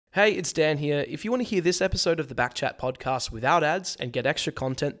Hey, it's Dan here. If you want to hear this episode of the Backchat podcast without ads and get extra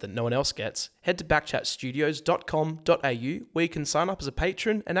content that no one else gets, head to backchatstudios.com.au where you can sign up as a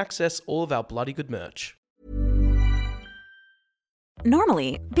patron and access all of our bloody good merch.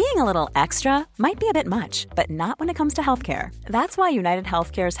 Normally, being a little extra might be a bit much, but not when it comes to healthcare. That's why United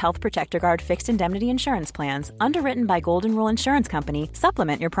Healthcare's Health Protector Guard fixed indemnity insurance plans, underwritten by Golden Rule Insurance Company,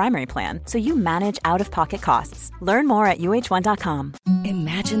 supplement your primary plan so you manage out-of-pocket costs. Learn more at uh1.com.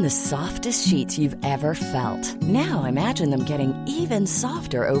 Imagine the softest sheets you've ever felt. Now imagine them getting even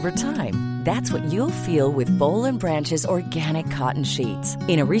softer over time. That's what you'll feel with Boll & Branch's organic cotton sheets.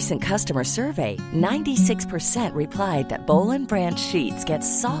 In a recent customer survey, 96% replied that Boll & Branch sheets get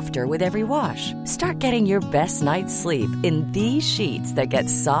softer with every wash. Start getting your best night's sleep in these sheets that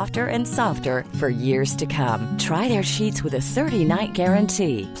get softer and softer for years to come. Try their sheets with a 30-night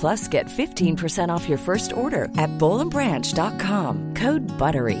guarantee. Plus, get 15% off your first order at bollandbranch.com. Code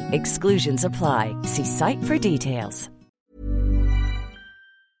BUTTERY. Exclusions apply. See site for details.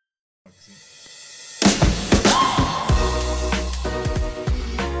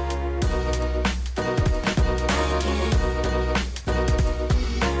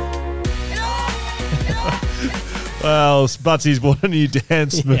 Well, Butsy's brought a new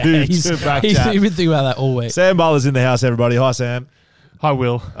dance move to Backchat. He's been thinking about that all week. Sam Butler's in the house, everybody. Hi, Sam. Hi,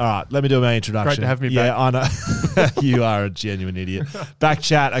 Will. All right, let me do my introduction. Great to have me yeah, back. I know. You are a genuine idiot.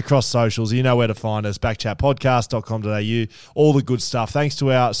 Backchat across socials. You know where to find us. Backchatpodcast.com.au. All the good stuff. Thanks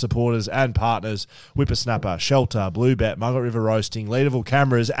to our supporters and partners, Whippersnapper, Shelter, Bluebet, Margaret River Roasting, Leaderville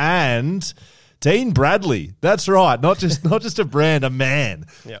Cameras, and Dean Bradley. That's right. Not just a brand, a man.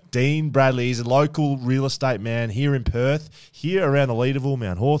 Yep. Dean Bradley. He's a local real estate man here in Perth, here around the Leaderville,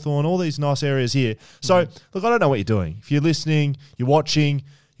 Mount Hawthorn, all these nice areas here. So, look, I don't know what you're doing. If you're listening, you're watching,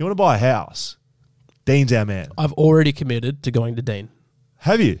 you want to buy a house, Dean's our man. I've already committed to going to Dean.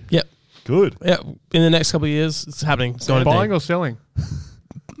 Have you? Yep. Good. Yeah, in the next couple of years, it's happening. Going Buying to or selling? Dean.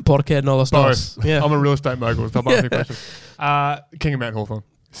 Portercare and all the stuff. Both. Yeah. I'm a real estate mogul. Stop asking questions. King of Mount Hawthorn.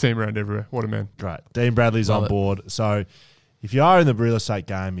 See him around everywhere. What a man. Great. Dean Bradley's Love on it. board. So if you are in the real estate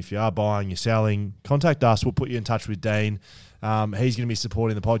game, if you are buying, you're selling, contact us. We'll put you in touch with Dean. He's going to be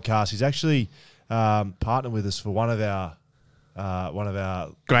supporting the podcast. He's actually partnered with us for one of our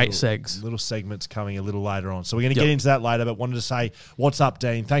Great little segments coming a little later on. So we're going to get into that later, but wanted to say, what's up,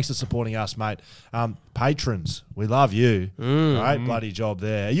 Dean? Thanks for supporting us, mate. Patrons, we love you. Great bloody job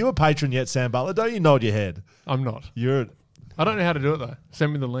there. Are you a patron yet, Sam Butler? Don't you nod your head? I'm not. You're I don't know how to do it, though.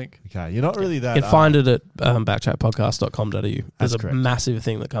 Send me the link. okay. You're not really that. You can find it at backchatpodcast.com.au. There's a correct. massive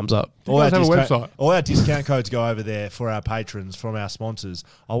thing that comes up. You guys have a website? All our discount codes go over there for our patrons from our sponsors.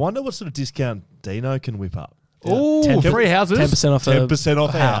 I wonder what sort of discount Dino can whip up. Oh, free houses? 10% off 10%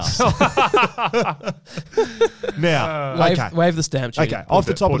 off a house. Now, Wave the stamp duty. okay, off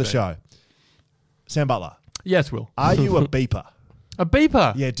the top poor of the show. Sam Butler, Yes, Will. are you a beeper? A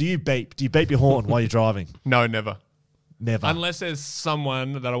beeper? Yeah, do you beep? Do you beep your horn while you're driving? No, never. Never. Unless there's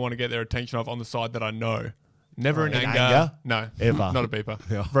someone that I want to get their attention off on the side that I know. Never in In anger. anger? No. Ever. Not a beeper.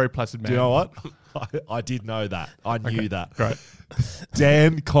 Yeah. Very placid man. Do you know what? I did know that. I knew that. Great.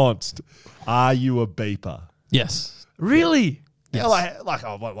 Dan Const, are you a beeper? Yes. Really? Yeah, like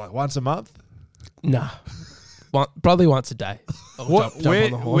once a month? Nah. Probably once a day. I'll jump on the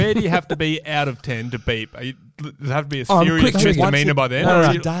horn. Where do you have to be out of 10 to beep? Does it have to be a Oh, serious quick trigger. misdemeanor by then? No, Or no, are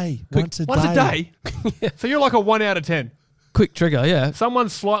Once a you- day. Once a day? So you're like a 1 out of 10. Quick trigger, yeah.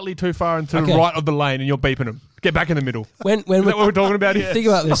 Someone's slightly too far into the Okay. right of the lane and you're beeping them. Get back in the middle. When Is that what we're talking about here? think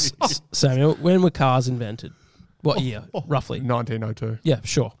about this, Samuel. When were cars invented? What year, roughly? 1902. Yeah,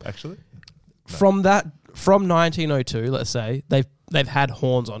 sure. Actually? From 1902, let's say, they've had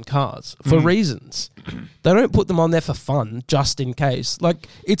horns on cars for reasons. They don't put them on there for fun, just in case. Like,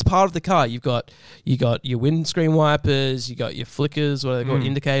 it's part of the car. You got your windscreen wipers, you got your flickers, what are they called,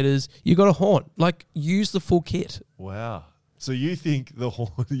 indicators. You got a horn. Like, use the full kit. Wow. So you think the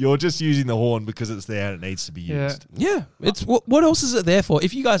horn, you're just using the horn because it's there and it needs to be Yeah. used? Yeah, it's what else is it there for?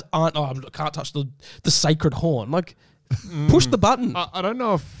 If you guys aren't, I can't touch the sacred horn. Like, push the button. I don't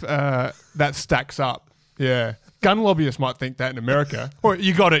know if that stacks up. Yeah. Gun lobbyists might think that in America. Well,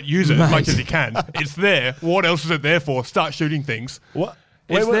 you got it, use it as much as you can. It's there. What else is it there for? Start shooting things. What?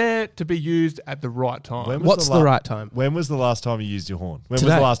 It's there to be used at the right time. When was What's the right time? When was the last time you used your horn? When Today.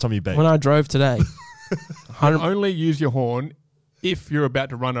 was the last time you beeped? When I drove today. Only use your horn if you're about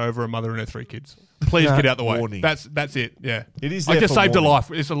to run over a mother and her 3 kids. Please No. get out the way. Warning. That's it. Yeah. It is I there just for saved a warning.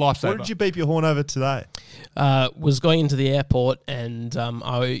 life. It's a lifesaver. What did you beep your horn over today? Was going into the airport and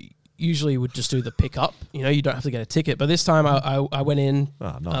I usually would just do the pickup. You know, you don't have to get a ticket. But this time I went in,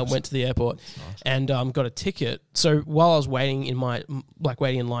 went to the airport, and got a ticket. So while I was waiting in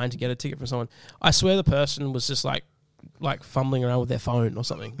waiting in line to get a ticket from someone, I swear the person was just like fumbling around with their phone or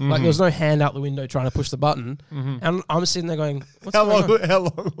something. Like there was no hand out the window trying to push the button, and I'm sitting there going, "What's How going on?"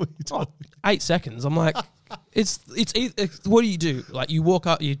 long were you talking? 8 seconds. I'm like, it's what do you do? Like you walk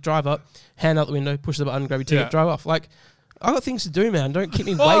up, you drive up, hand out the window, push the button, grab your ticket, drive off. Like I got things to do, man. Don't keep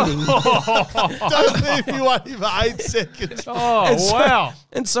me waiting. Don't leave me waiting for 8 seconds. Wow.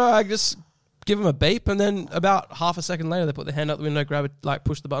 And so I just give them a beep, and then about half a second later, they put their hand out the window, grab it, like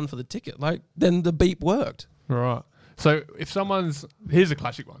push the button for the ticket. Like then the beep worked. Right. So if here's a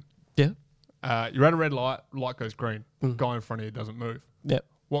classic one. Yeah. You're at a red light goes green. Guy in front of you doesn't move. Yep.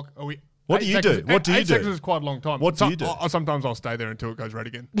 What are we? What do you do? What do you 8 do? seconds is quite a long time. What do you do? Sometimes I'll stay there until it goes red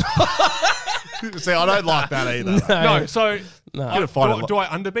again. See, I don't like that either. No, so Gotta find do I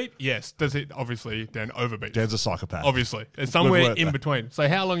underbeep? Yes. Does it obviously then overbeep? Dan's a psychopath. Obviously. It's somewhere learnt in that. between. So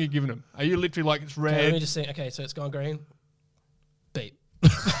how long are you giving them? Are you literally like it's Okay, let me red just think. Okay, so it's gone green. Beep.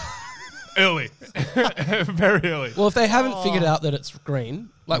 early? Very early. Well, if they haven't figured out that it's green,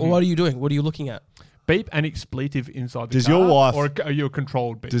 like, what are you doing? What are you looking at? Beep and expletive inside the Does car? your wife- Or are you a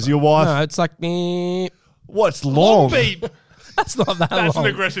controlled beep? Does your wife... No, it's like beep. What's long long? beep? That's not that That's long.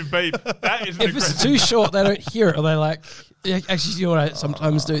 an aggressive beep. That is an If aggressive it's too short, they don't hear it, or they're like, yeah, actually, you know what I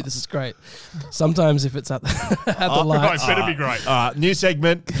sometimes do? This is great. Sometimes if it's at the, at the Right, lights. better be great. New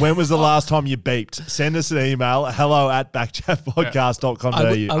segment. When was the last time you beeped? Send us an email.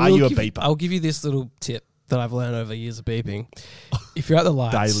 hello@backchatpodcast.com.au. I Are you a give beeper? I'll give you this little tip that I've learned over years of beeping. If you're at the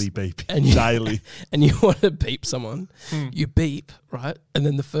lights, Daily beep. and you, Daily. and you want to beep someone, you beep, right? And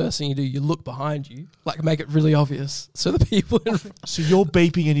then the first thing you do, you look behind you, like make it really obvious, so the people in So you're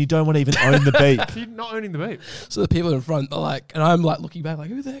beeping and you don't want to even own the beep. You're not owning the beep. so the people in front are like, and I'm like looking back, like,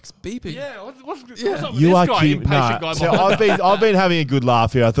 who the heck's beeping? Yeah, what's up with You this are guy? cute. Impatient No, guy so behind I've been having a good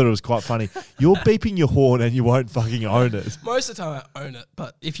laugh here. I thought it was quite funny. You're beeping your horn and you won't fucking own it. Most of the time I own it,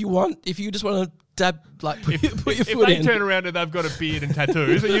 but if you just want to dab, like put your If foot they in. turn around and they've got a beard and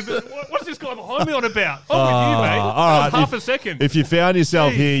tattoos, and what's this guy behind me on about? I'm with you, mate. all That was right, half a second. If you found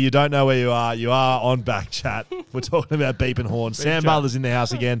yourself Jeez. here, you don't know where you are on Backchat. We're talking about beep and horn. Sam chat. Butler's in the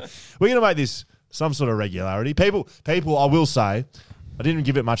house again. We're going to make this some sort of regularity. People, I will say, I didn't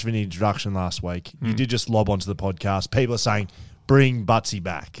give it much of an introduction last week. You did just lob onto the podcast. People are saying, bring Butsy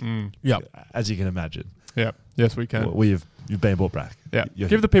back. Yep. As you can imagine. Yeah. Yes, we can. You've been brought back. Yeah. You're-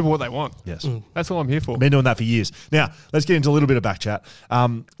 Give the people what they want. Yes. That's all I'm here for. Been doing that for years. Now, let's get into a little bit of Backchat.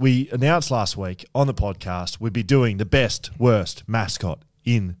 We announced last week on the podcast we'd be doing the best, worst mascot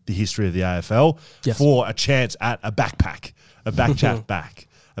in the history of the AFL for a chance at a backpack, a Backchat back,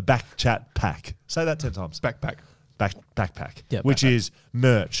 a Backchat pack. Say that 10 times. Backpack. Backpack, Yeah, which backpack. is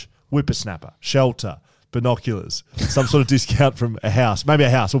merch, whippersnapper, shelter, binoculars, some sort of discount from a house. Maybe a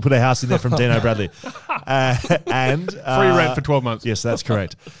house. We'll put a house in there from Dino Bradley. And Free rent for 12 months. Yes, that's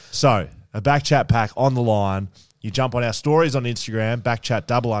correct. So, a Backchat pack on the line. You jump on our stories on Instagram,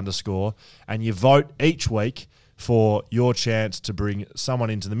 Backchat_, and you vote each week for your chance to bring someone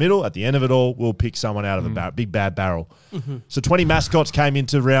into the middle. At the end of it all, we'll pick someone out of a big bad barrel. So 20 mascots came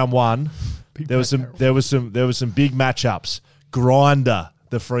into round one. There was some big matchups. Grinder,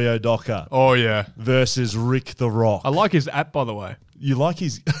 the Freo Docker, Oh, yeah. versus Rick the Rock. I like his app, by the way. You like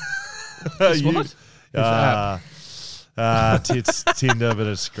his What? His app. It's Tinder, but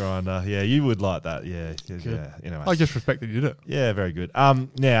it's Grinder. Yeah, you would like that. Yeah. Anyway. I just respect that you did it. Yeah, very good.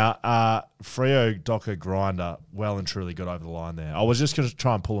 Now, Freo Docker Grinder well and truly got over the line there. I was just going to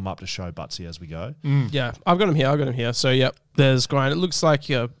try and pull him up to show Butsy as we go. Yeah, I've got him here. So, yep, there's Grind. It looks like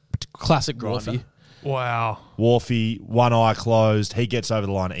a classic Wolfie. Wow. Wharfie, one eye closed. He gets over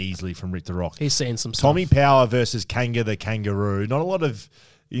the line easily from Rick the Rock. He's seen some stuff. Tommy Power versus Kanga the Kangaroo. Not a lot of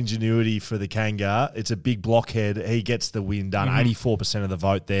ingenuity for the Kanga. It's a big blockhead. He gets the win done. 84% of the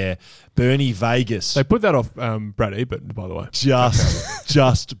vote there. Bernie Vegas They put that off Brad Ebert, by the way.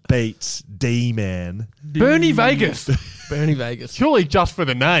 just beats D-Man. Bernie Vegas. Bernie Vegas. Surely just for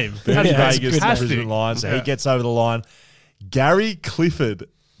the name. Bernie That's Vegas, the fantastic. Brisbane Lions. So Yeah. he gets over the line. Gary Clifford.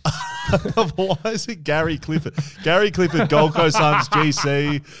 Why is it Gary Clifford? Gary Clifford, Gold Coast Suns,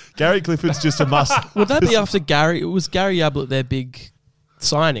 GC. Gary Clifford's just a must. Would that be after Gary? It was Gary Ablett, their big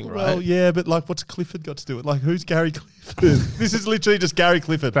signing, right? Well, yeah, but like, what's Clifford got to do with it? Like, who's Gary Clifford? This is literally just Gary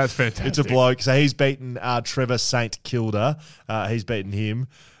Clifford. That's fantastic. It's a bloke. So he's beaten Trevor St Kilda. He's beaten him.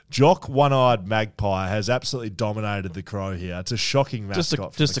 Jock One-Eyed Magpie has absolutely dominated the Crow here. It's a shocking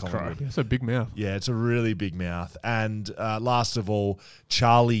mascot. Just a for the crow. Collingwood. It's a big mouth. Yeah, it's a really big mouth. And last of all,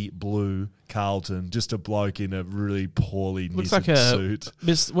 Charlie Blue Carlton, just a bloke in a really poorly Looks knitted like a suit.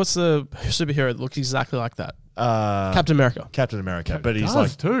 What's the superhero that looks exactly like that? Captain America. Captain America, but he's Does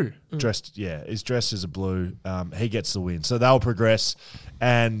like too. dressed. Yeah, he's dressed as a blue. He gets the win, so they'll progress.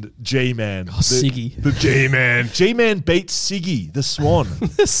 And G-Man, Siggy. the G-Man. G-Man beats Siggy the Swan.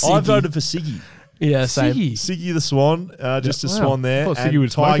 Siggy. I voted for Siggy. Yeah, same. Siggy the Swan, just a Wow. swan there. I thought Siggy And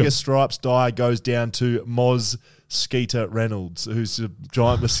would smoke Tiger him. Stripes die goes down to Moz Skeeter Reynolds, who's a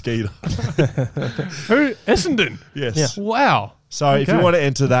giant mosquito. Who? Essendon. Yes. Yeah. Wow. So if you Okay. want to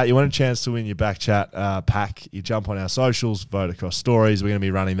enter that, you want a chance to win your back chat pack, you jump on our socials, vote across stories. We're going to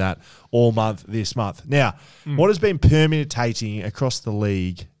be running that all month this month. Now, what has been permutating across the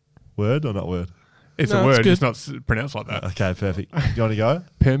league? Word or not word? It's No, a it's word, good. it's not pronounced like that. Okay, perfect. You want to go?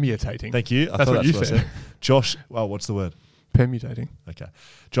 Permutating. Thank you. I That's thought what you I said. Josh, well, what's the word? Permutating. Okay.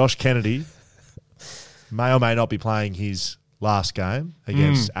 Josh Kennedy may or may not be playing his last game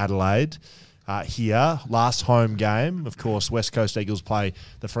against Adelaide here. Last home game, of course, West Coast Eagles play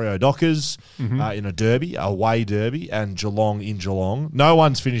the Freo Dockers in a derby, a away derby, and Geelong in Geelong. No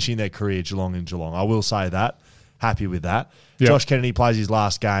one's finishing their career Geelong in Geelong. I will say that. Happy with that. Yep. Josh Kennedy plays his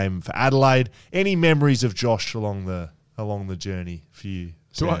last game for Adelaide. Any memories of Josh along the journey for you?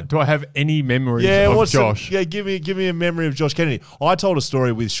 Sam? Do I have any memories Yeah, of what's Josh? give me a memory of Josh Kennedy. I told a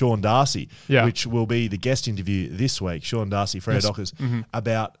story with Sean Darcy, Yeah. which will be the guest interview this week. Sean Darcy, Freo Dockers,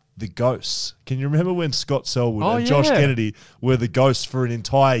 about the ghosts. Can you remember when Scott Selwood Oh, and Josh yeah. Kennedy were the ghosts for an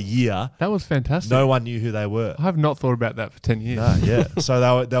entire year? That was fantastic. No one knew who they were. I have not thought about that for 10 years. No, yeah. So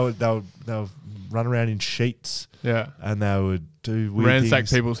they would run around in sheets, Yeah. and they would do weird Ransack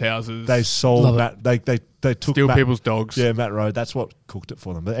things. people's houses. They sold Love Matt. They took steal Matt, people's dogs. Yeah, Matt Rowe. That's what cooked it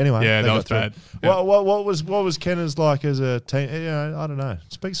for them. But anyway, Yeah, they that got was through. bad. Yeah. What was Kenners like as a team? You know, I don't know.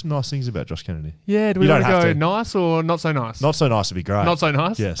 Speak some nice things about Josh Kennedy. Yeah, do we You want don't to have go to. nice or not so nice? Not so nice to be great. Not so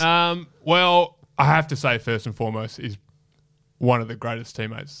nice? Yes. Well, I have to say, first and foremost, is one of the greatest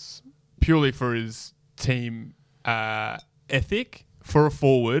teammates, purely for his team ethic. For a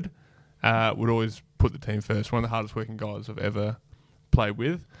forward, would always put the team first. One of the hardest working guys I've ever played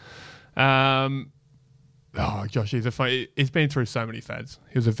with. Josh, he's been through so many fads.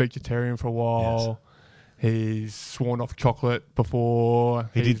 He was a vegetarian for a while. He's sworn off chocolate before.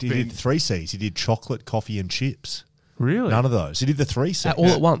 He did 3 C's. He did chocolate, coffee, and chips. Really? None of those. He did the 3 C's. All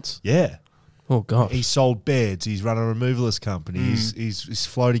at once. Yeah. Oh gosh. He sold beds. He's run a removalist company. He's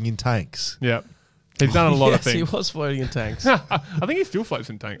floating in tanks. Yeah. He's done a lot of Yes, he things. was floating in tanks. I think he still floats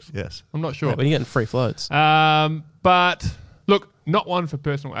in tanks. Yes. I'm not sure. Yeah, when you're getting free floats. But look, not one for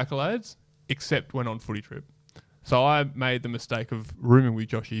personal accolades, except when on footy trip. So I made the mistake of rooming with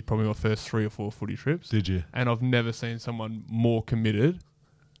Joshy probably my first 3 or 4 footy trips. Did you? And I've never seen someone more committed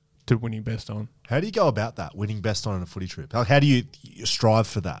to winning best on. How do you go about that, winning best on a footy trip? How do you strive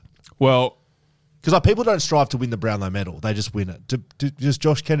for that? Well, Because people don't strive to win the Brownlow medal; they just win it. Does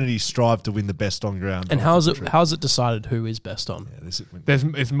Josh Kennedy strive to win the best on ground? And on how's the it trip? how's it decided who is best on? Yeah,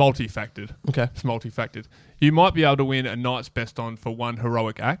 it's multifactored. Okay. It's multifactored. You might be able to win a night's best on for one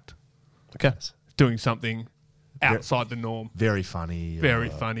heroic act, Okay. doing something outside the norm. very funny, Very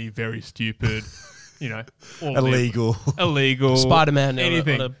funny, very stupid, all illegal. illegal, Spider-Man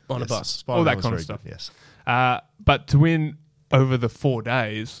anything. on a bus. All Spider-Man that was kind of very stuff. good, yes. But to win over the 4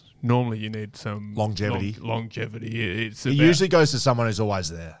 days, normally you need some Longevity. longevity. It's It about usually goes to someone who's always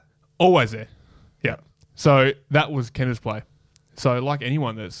there. always there. Yeah. So that was Kenner's play. So like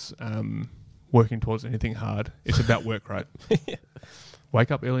anyone that's working towards anything hard, it's about work rate. Wake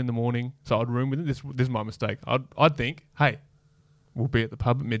up early in the morning. So I'd room with it. This is my mistake. I'd think, hey, we'll be at the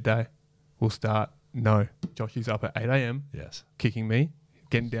pub at midday. We'll start. No, Joshy's up at 8 a.m. Yes. kicking me,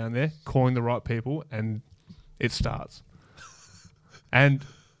 getting down there, calling the right people, and it starts. And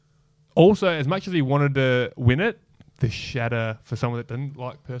also, as much as he wanted to win it, the shatter for someone that didn't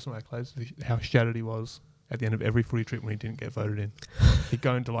like personal accolades, how shattered he was at the end of every footy trip when he didn't get voted in. He'd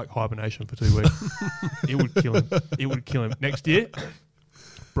go into hibernation for 2 weeks. It would kill him. It would kill him. Next year,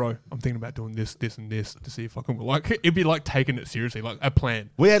 bro, I'm thinking about doing this, this, and this to see if I can it'd be like taking it seriously, like a plan.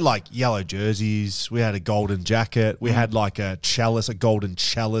 We had yellow jerseys. We had a golden jacket. We had a chalice, a golden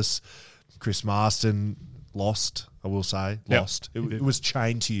chalice. Chris Marston lost, I will say, Yep, lost. he did. It was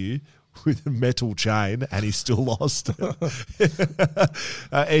chained to you with a metal chain, and he still lost.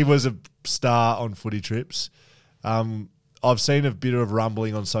 He was a star on footy trips. I've seen a bit of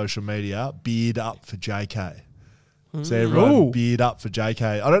rumbling on social media. Beard up for JK. So everyone Ooh. beard up for JK.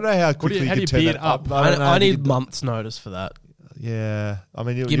 I don't know how quickly how do you you can turn beard that up? I don't know how I to need get- months' notice for that. Yeah. I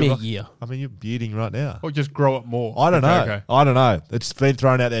mean, Give me a year. I mean, you're bearding right now. Or just grow it more. I don't know. Okay. I don't know. It's been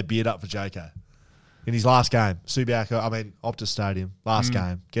thrown out there, beard up for JK. In his last game, Optus Stadium, last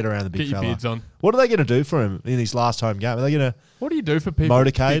game. Get around the big Get your fella. beards on. What are they going to do for him in his last home game? Are they going to... What do you do for people?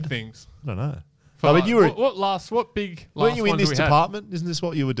 Motorcade? Big things. I don't know. For I mean, you were... what big last Weren't you in ones this we had? department? Isn't this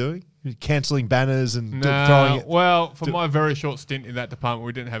what you were doing? You were cancelling banners and Nah, throwing it... well, for my very short stint in that department,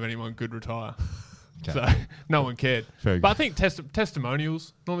 we didn't have anyone good retire. Okay. So no one cared. Very But good. I think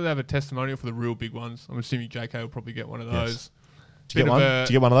testimonials, normally they have a testimonial for the real big ones. I'm assuming JK will probably get one of Yes. those. Did you get Bit one? of a- Did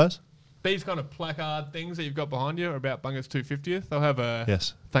you get one of those? These kind of placard things that you've got behind you are about Bunga's 250th. They'll have a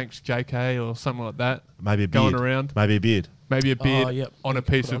Yes. thanks JK or something like that Maybe a beard. going around. Maybe a beard. Maybe a beard yep. on a You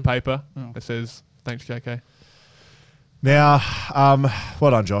can piece put of on. paper that says thanks JK. Now,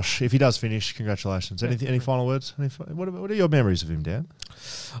 well done, Josh. If he does finish, congratulations. Any final words? What are your memories of him, Dan?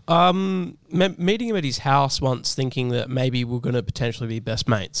 Meeting him at his house once, thinking that maybe we're going to potentially be best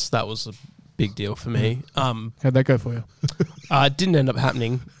mates. That was a big deal for me. How'd that go for you? It didn't end up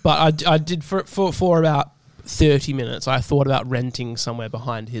happening, but I did for about 30 minutes. I thought about renting somewhere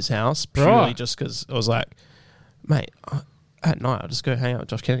behind his house purely Right. just because I was like, mate, at night I'll just go hang out with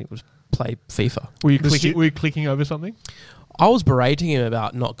Josh Kennedy, just play FIFA. Were you clicking over something? I was berating him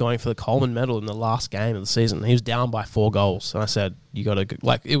about not going for the Coleman medal in the last game of the season. He was down by 4 goals, and I said, "You got to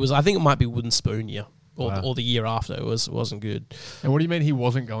like." It was. I think it might be Wooden Spoon year, or the year after. It wasn't good. And what do you mean he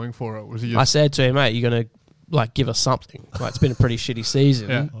wasn't going for it? Was he just I said to him, "Mate, you're gonna like give us something. Like it's been a pretty shitty season.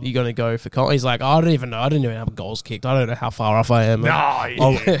 Yeah. You're gonna go for Coleman." He's like, "I don't even know. I didn't even have goals kicked. I don't know how far off I am."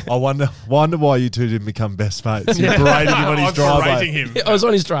 I wonder why you two didn't become best mates. You berated him on his I'm driveway. berating him. I was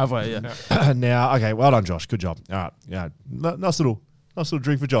on his driveway. Yeah. Now, okay, well done, Josh. Good job. All right, yeah, nice little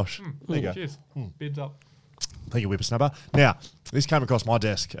drink for Josh. There you go. Cheers. Bids up. Thank you, Whippersnapper. Now, this came across my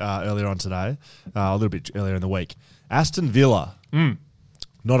desk earlier on today, a little bit earlier in the week. Aston Villa,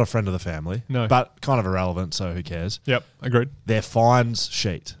 not a friend of the family, No. but kind of irrelevant, so who cares? Yep, agreed. Their fines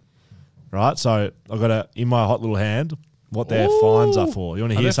sheet, right? So I've got in my hot little hand what their fines are for. You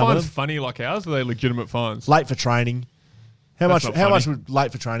want to Are hear their some of fines them? funny like ours? Or are they legitimate fines? Late for training. How That's much? not How much funny. would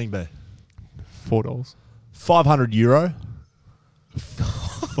late for training be? $4. €500.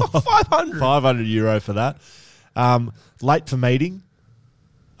 500. €500 for that. Late for meeting.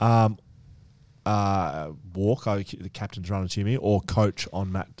 Walk. The captain's running to me, or coach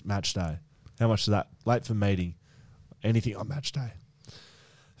on match day. How much is that? Late for meeting. Anything on match day.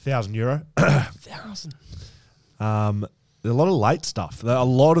 €1,000. 1,000. There's a lot of late stuff. A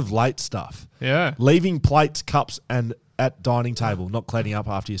lot of late stuff. Yeah. Leaving plates, cups, and at dining table, not cleaning up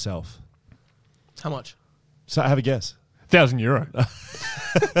after yourself. How much? So have a guess. €1,000.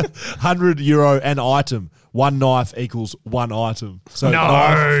 €100 an item. One knife equals one item. So No.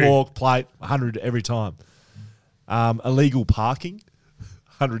 knife, fork, plate, 100 every time. Illegal parking,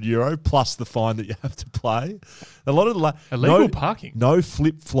 €100 plus the fine that you have to pay. A lot of Illegal parking? No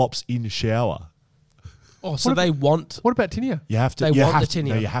flip flops in shower. Oh, so they want. What about tinea? You have to. They you want have the to.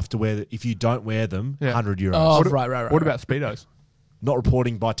 No, tinea. you have to wear. If you don't wear them, Yeah. €100. Oh, right. What about Speedos? Not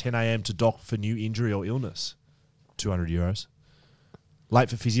reporting by 10 a.m. to doc for new injury or illness, €200.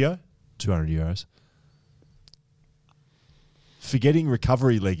 Late for physio, €200. Forgetting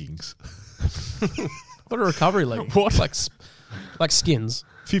recovery leggings, What a recovery league. What? Like skins.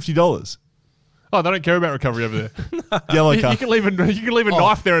 $50. Oh, they don't care about recovery over there. Yellow you card. can leave a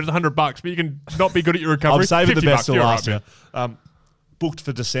knife there at $100, but you can not be good at your recovery. I'm saving the $50, best till you're last right, year. Booked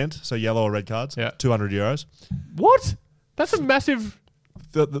for dissent, so yellow or red cards. Yeah. €200. man. What? That's a massive.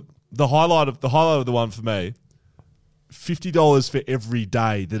 The highlight of the one for me. $50 for every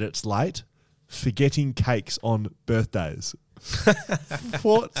day that it's late. Forgetting cakes on birthdays.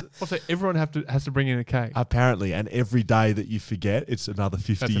 What? Also, everyone has to bring in a cake. Apparently, and every day that you forget, it's another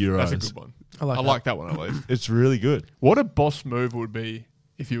 €50. That's a good one. I like like that one at least. It's really good. What a boss move would be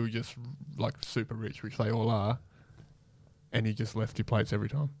if you were just like super rich, which they all are, and you just left your plates every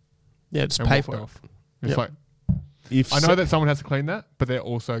time Yeah, just and pay walked for it. off. It's Yep. like If I know that someone has to clean that, but they're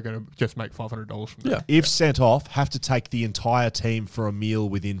also going to just make $500 from that. Yeah. if sent off, have to take the entire team for a meal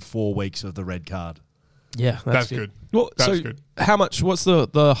within 4 weeks of the red card. Yeah, That's good. Well, That's so good. how much? What's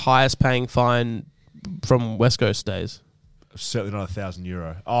the highest paying fine from West Coast days? Certainly not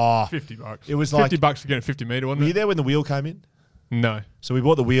 €1,000. Oh, $50. It was $50 to get a 50 meter, were wasn't you it? there when the wheel came in? No. So we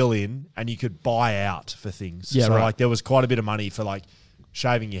bought the wheel in, and you could buy out for things. Yeah, so right. like there was quite a bit of money for like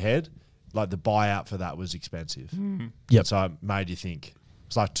shaving your head. Like the buyout for that was expensive. Yep. So it made you think.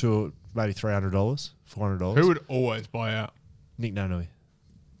 It's like maybe $300, $400. Who would always buy out? Nick Nanui.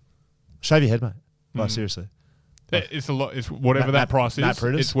 Shave your head, mate. Like seriously. It's a lot. It's whatever that price Matt is.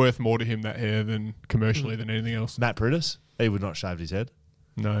 Priddis? It's worth more to him, that hair, than commercially than anything else. Matt Priddis, he would not shave his head.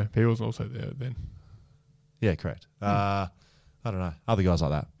 No, he was also there then. Yeah, correct. I don't know. Other guys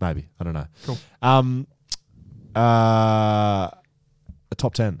like that, maybe. I don't know. Cool. A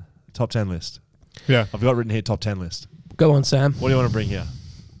top 10 list. Yeah. I've got written here top 10 list. Go on, Sam. What do you want to bring here?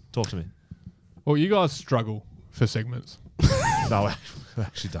 Talk to me. Well, you guys struggle for segments. No, we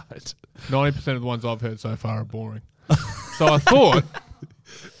actually don't. 90% of the ones I've heard so far are boring. So I thought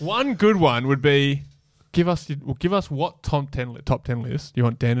one good one would be give us what top 10 list you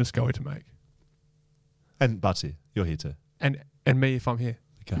want Dan and Scully to make, And Butsy, you're here too. and me if I'm here.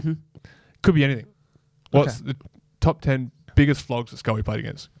 Okay. Could be anything. What's the top 10 biggest flogs that Scully played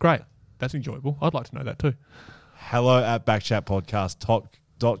against? Great, that's enjoyable. I'd like to know that too.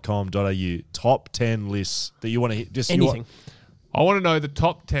 hello@backchatpodcast.com.au. Top 10 lists that you want to hit. Just Anything. I want to know the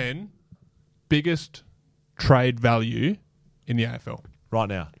top 10 biggest trade value in the AFL right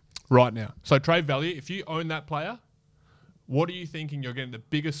now. right now. So trade value, if you own that player, what are you thinking you're getting the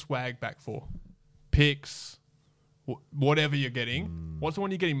biggest swag back for? Picks, whatever you're getting. What's the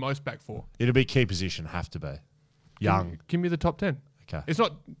one you're getting most back for? It'll be key position, have to be. Young. Give me the top 10. Okay. It's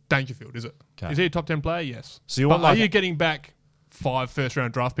not Dangerfield, is it? Okay. Is he a top 10 player? Yes. So you But want like are you getting back 5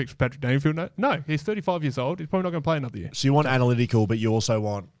 first-round draft picks for Patrick Dangerfield? No, he's 35 years old. He's probably not going to play another year. So you want analytical, but you also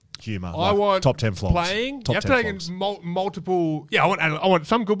want humour. I like want top 10 flops. playing. Top you have 10 to flops. take in multiple. Yeah, I want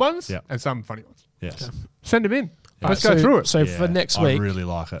some good ones and some funny ones. Yes. Send them in. Let's So- go through it. So Yeah, for next I week, really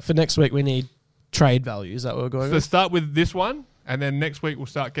like it. for next week, we need trade value. Is that what we're going So with? start with this one, and then next week we'll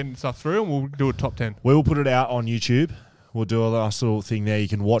start getting stuff through, and we'll do a top 10. We will put it out on YouTube. We'll do a nice little thing there. You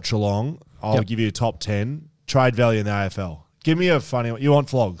can watch along. I'll Yep. give you a top 10 trade value in the AFL. Give me a funny one. You want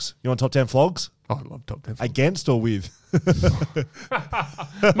flogs? You want top 10 flogs? Oh, I love top 10. Against or with? Mix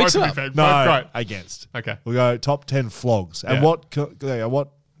it up. Both No, great. against. Okay. We'll go top 10 flogs. And Yeah.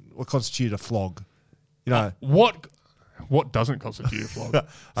 what constitutes a flog? You know, What doesn't constitute a flog?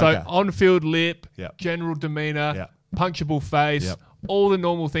 So Okay. on-field lip, Yep. general demeanour, Yep. punchable face, Yep. all the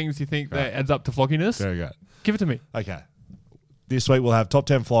normal things you think that adds up to flogginess. very good. Give it to me. Okay. This week we'll have top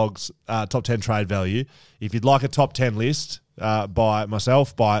 10 flogs, top 10 trade value. If you'd like a top 10 list by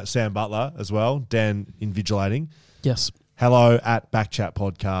myself, by Sam Butler as well, Dan invigilating, Yes.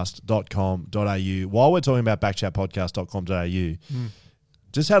 hello@backchatpodcast.com.au. While we're talking about backchatpodcast.com.au,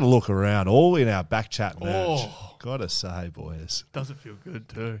 just had a look around, all in our Backchat merch. Gotta say, boys. Doesn't feel good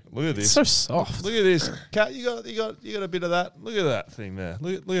too. Look at this. It's so soft. Look at this. Kat, you got a bit of that. Look at that thing there.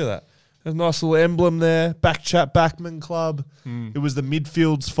 Look at that. There's a nice little emblem there. Backchat Backman Club. It was the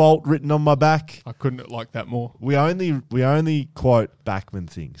midfield's fault written on my back. I couldn't like that more. We only quote Backman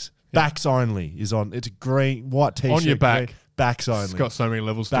things. Backs only is on. It's a white t-shirt. On your back. green, backs only. It's got so many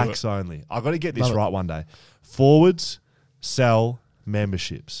levels to Backs it. only. I've got to get this Love it. right one day. Forwards, sell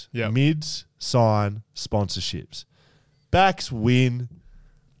memberships. Yep. Mids, sign sponsorships. Backs, win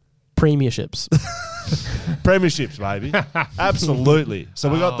Premierships. premierships, baby. Absolutely. So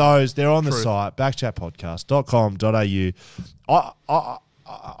we got those. They're on the truth. site,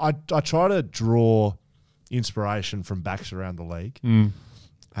 backchatpodcast.com.au. I try to draw inspiration from backs around the league. And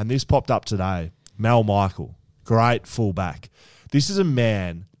this popped up today. Mal Michael, great fullback. This is a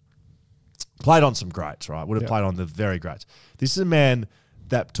man, played on some greats, right? Would have played on the very greats. This is a man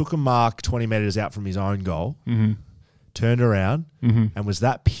that took a mark 20 metres out from his own goal, turned around, and was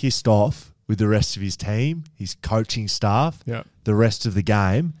that pissed off with the rest of his team, his coaching staff, Yeah. the rest of the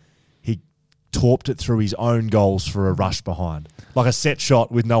game. He torped it through his own goals for a rush behind. Like a set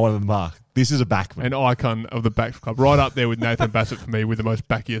shot with no one on the mark. This is a backman. An icon of the backs club. Right up there with Nathan Bassett for me, with the most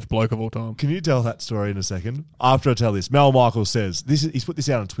backiest bloke of all time. Can you tell that story in a second? After I tell this, Mel Michael says he's put this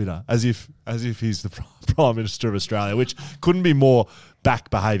out on Twitter as if he's the Prime Minister of Australia, which couldn't be more back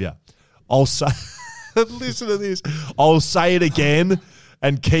behaviour. I'll say, listen to this. I'll say it again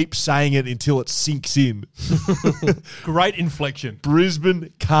and keep saying it until it sinks in. Great inflection.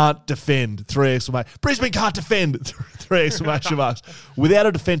 Brisbane can't defend. 3 exclamation. Brisbane can't defend. 3 exclamation marks. Without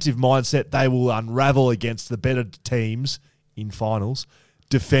a defensive mindset, they will unravel against the better teams in finals.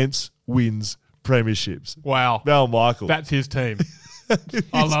 Defence wins premierships. Wow. Mel Michael. That's his team.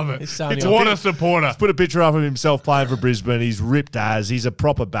 I love it. It's sounding What like a supporter. Put a picture up of himself playing for Brisbane. He's ripped as. He's a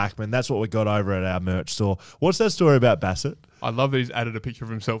proper backman. That's what we got over at our merch store. What's that story about Bassett? I love that he's added a picture of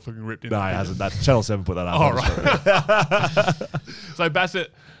himself looking ripped in. No, he hasn't. That Channel 7 put that up. All right. So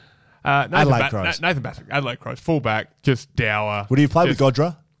Bassett, Adelaide Crows. Nathan Bassett, Adelaide Crows, fullback, just dour. Would he have played with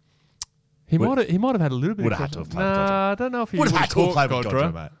Godra? He might have had a little bit. Would of have had to have pressure. played with Godra. Nah, I don't know if he Would have would had to have caught played with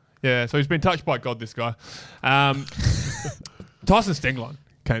Godra, mate. Yeah, so he's been touched by God, this guy. Tyson Stengline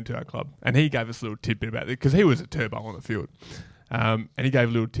came to our club, and he gave us a little tidbit about it because he was a turbo on the field. And he gave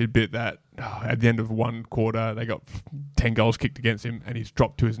a little tidbit that at the end of one quarter, they got 10 goals kicked against him, and he's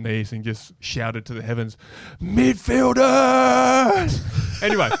dropped to his knees and just shouted to the heavens, "Midfielders!"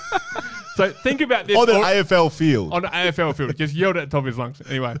 Anyway, so think about this. On the AFL field. On the AFL field. Just yelled at the top of his lungs.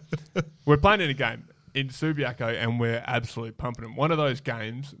 Anyway, we're playing in a game in Subiaco, and we're absolutely pumping them. One of those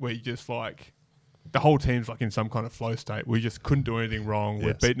games where you just like, the whole team's like in some kind of flow state. We just couldn't do anything wrong. Yes.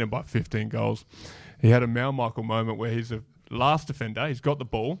 We're beating them by 15 goals. He had a Mal Michael moment where he's a last defender. He's got the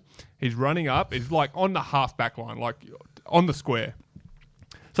ball. He's running up. He's like on the half back line, like on the square.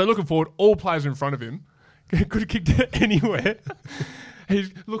 So looking forward, all players in front of him could have kicked it anywhere.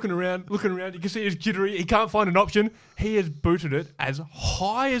 He's looking around. You can see he's jittery. He can't find an option. He has booted it as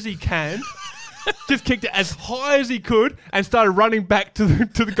high as he can. Just kicked it as high as he could and started running back to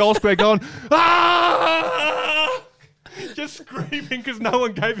the goal square going, "Ah!" Just screaming because no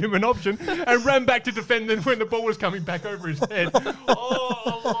one gave him an option, and ran back to defend then when the ball was coming back over his head.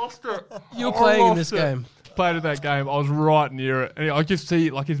 Oh, I lost it. You were playing in this game. Played in that game. I was right near it. And I just see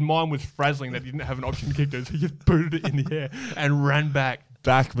like his mind was frazzling that he didn't have an option to kick it, so he just booted it in the air and ran back.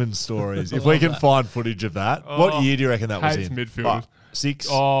 Backman stories. If we can find footage of that. What year do you reckon that was in? Midfielders. Like 6?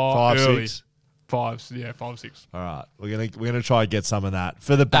 Oh, 5, early. 6? 5, 6. All right, we're gonna try and get some of that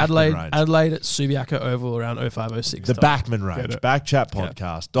for the Backman Adelaide, range. Adelaide at Subiaco Oval around 0506. The Backman range,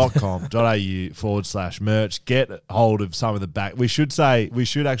 backchatpodcast.com.au/merch. Get hold of some of the back. We should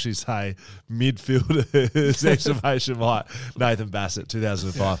actually say midfielders exclamation mark Nathan Bassett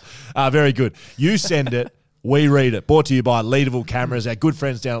 2005. Very good. You send it. We read it. Brought to you by Leaderville Cameras, our good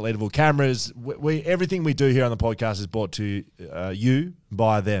friends down at Leaderville Cameras. Everything we do here on the podcast is brought to you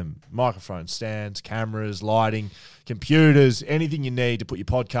by them. Microphones, stands, cameras, lighting, computers, anything you need to put your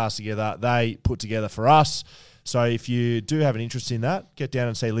podcast together, they put together for us. So if you do have an interest in that, get down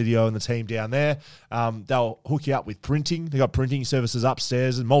and see Lydio and the team down there. They'll hook you up with printing. They've got printing services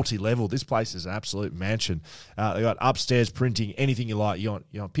upstairs and multi-level. This place is an absolute mansion. They've got upstairs printing, anything you like. You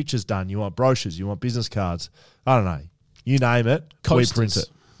want pictures done, you want brochures, you want business cards. I don't know. You name it, Coasters. we print it.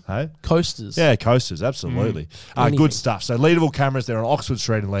 Hey? Coasters. Yeah, coasters, absolutely. Good stuff. So Leaderville Cameras, they're on Oxford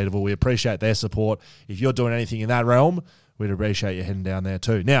Street in Leaderville. We appreciate their support. If you're doing anything in that realm, we'd appreciate you heading down there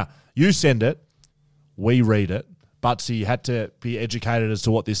too. Now, you send it. We read it, but so you had to be educated as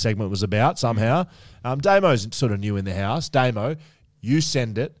to what this segment was about somehow. Damo's sort of new in the house. Damo, you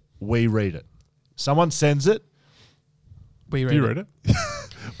send it, we read it. Someone sends it, We read Do you it. read it?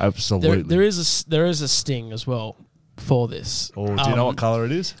 absolutely. There is a sting as well for this. Or do you know what colour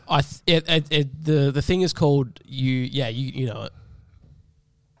it is? The thing is called you know it.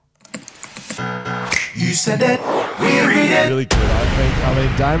 You send it, we read it. Really good. I mean,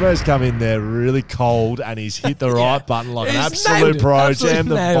 Damo's come in there really cold and he's hit the right button like an He's absolute nailed it. pro. Absolutely Jam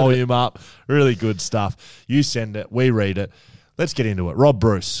the nailed volume up. Really good stuff. You send it, we read it. Let's get into it. Rob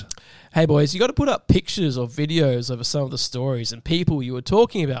Bruce. Hey boys, you got to put up pictures or videos of some of the stories and people you were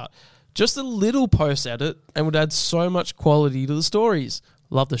talking about. Just a little post edit and would add so much quality to the stories.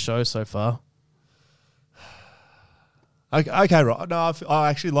 Love the show so far. Okay, Rob. No, I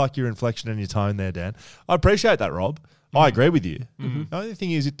actually like your inflection and your tone there, Dan. I appreciate that, Rob. I agree with you. The only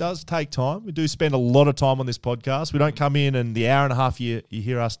thing is it does take time. We do spend a lot of time on this podcast. We don't come in and the hour and a half you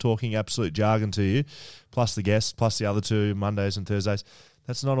hear us talking absolute jargon to you, plus the guests, plus the other two Mondays and Thursdays.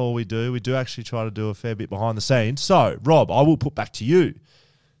 That's not all we do. We do actually try to do a fair bit behind the scenes. So, Rob, I will put back to you.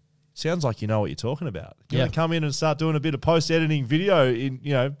 Sounds like you know what you're talking about. You want to come in and start doing a bit of post-editing video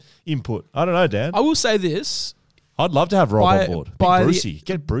input. I don't know, Dan. I will say this. I'd love to have Rob on board. Brucey.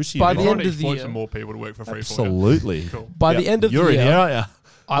 Get Brucey. by in the on. end of the exploit year. some more people to work for free Absolutely. for you. Cool. By the end of You're the in year, here, aren't you?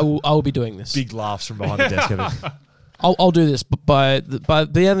 I will be doing this. Big laughs from behind the desk, Kevin. I'll do this. But by the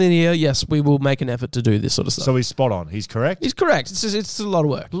end of the year, yes, we will make an effort to do this sort of stuff. So he's spot on. He's correct. He's correct. It's a lot of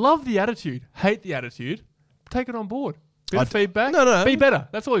work. Love the attitude. Hate the attitude. Take it on board. Bit of feedback. No. Be better.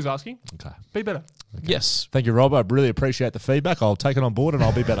 That's all he's asking. Okay. Be better. Yes. Thank you, Rob. I really appreciate the feedback. I'll take it on board and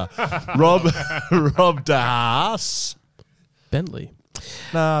I'll be better. Rob DeHaas. Bentley.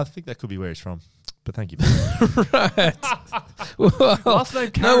 Nah, I think that could be where he's from. But thank you. Last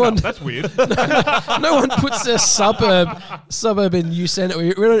name Karen. That's weird. No one puts their suburb in you send it.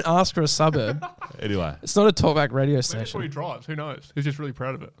 We don't ask for a suburb. Anyway, It's not a talkback radio Maybe that's what he station. drives. Who knows? He's just really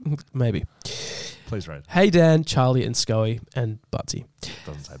proud of it. Maybe. please read. Hey Dan, Charlie, and Scully, and Butsy.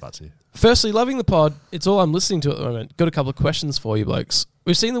 Doesn't say Butsy. Firstly, loving the pod. It's all I'm listening to at the moment. Got a couple of questions for you blokes.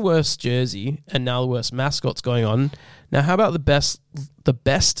 We've seen the worst jersey and now the worst mascots going on. Now, how about the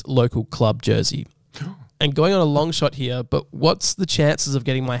best local club jersey? and going on a long shot here, but what's the chances of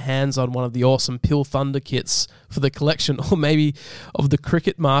getting my hands on one of the awesome Peel Thunder kits for the collection, or maybe of the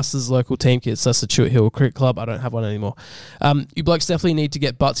Cricket Masters local team kits? That's the Chewett Hill Cricket Club. I don't have one anymore. You blokes definitely need to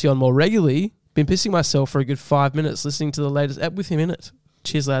get Butsy on more regularly. Been pissing myself for a good 5 minutes listening to the latest ep with him in it.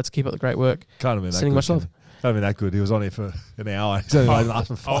 Cheers, lads. Keep up the great work. Can't have been that Sending good. much love. Can't have been that good. He was on here for an hour. He's only like last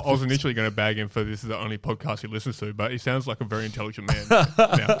for 5 I was initially going to bag him for this is the only podcast he listens to, but he sounds like a very intelligent man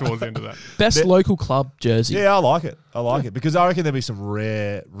now towards the end of that. Best local club jersey. Yeah, I like it. I like it because I reckon there'll be some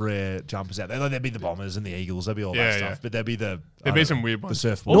rare jumpers out there. Like, there'll be the Bombers and the Eagles. There'll be all that stuff. But there'll be some weird ones. The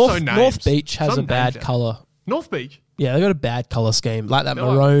surfboard. Also names. North Beach has Some a bad names. colour. North Beach? Yeah, they've got a bad colour scheme, like that They're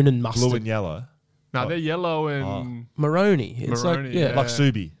maroon and mustard. Blue and yellow. No, they're yellow and... Maroni. It's Maroni, like, yeah. Like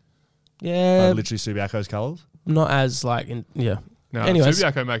Subi. Yeah, Literally Subiaco's colours. not as like, yeah. No, Anyways.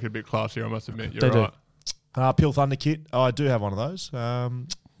 Subiaco make it a bit classier, I must admit. You're They do. right. Peel Thunder kit. Oh, I do have one of those. And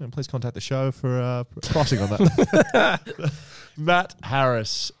please contact the show for pricing on that. Matt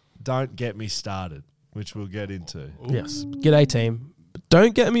Harris, don't get me started, which we'll get into. Yes. G'day, team. But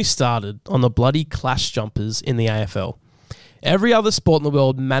don't get me started on the bloody clash jumpers in the AFL. Every other sport in the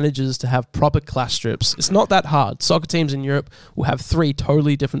world manages to have proper clash strips. It's not that hard. Soccer teams in Europe will have 3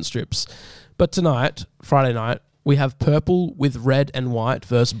 totally different strips. But tonight, Friday night, we have purple with red and white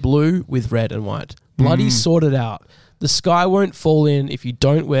versus blue with red and white. Bloody sorted out. The sky won't fall in if you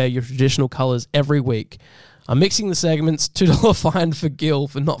don't wear your traditional colours every week. I'm mixing the segments. $2 fine for Gil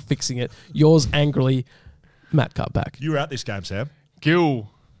for not fixing it. Yours angrily, Matt Cutback. You were at this game, Sam. Gil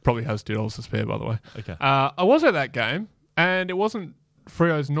probably has $2 to spare, by the way. Okay. I was at that game, and it wasn't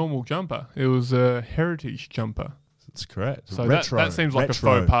Freo's normal jumper. It was a heritage jumper. That's correct. So Retro. that seems like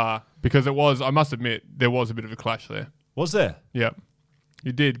Retro. a faux pas, because it was, I must admit, there was a bit of a clash there. Was there? Yeah.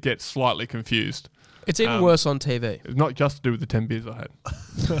 You did get slightly confused. It's even worse on TV. It was not just to do with the 10 beers I had.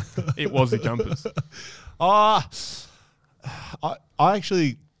 It was the jumpers. I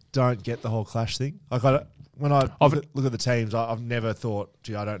actually don't get the whole clash thing. Like when I look at the teams, I've never thought,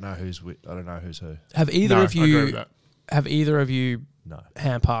 gee, I don't know who's who. Have either No, of I agree you with that. have either of you No.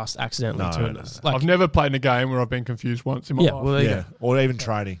 hand passed accidentally No, to no, it? no. Like, I've never played in a game where I've been confused once in my yeah, life. well, there you Yeah, go. or even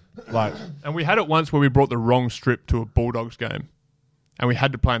training. Like, And we had it once where we brought the wrong strip to a Bulldogs game. And we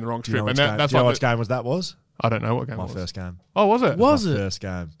had to play in the wrong do you strip. know which And game, that's do you know like which game was that? Was I don't know what game my it was. first game. Oh, was it? Was my it? first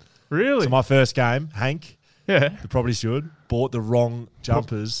game. Really? So my first game, Hank, Yeah. the property steward, bought the wrong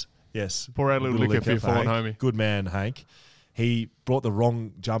jumpers. Yes, Pour out a little liquor for your fallen Hank. homie. Good man, Hank. He brought the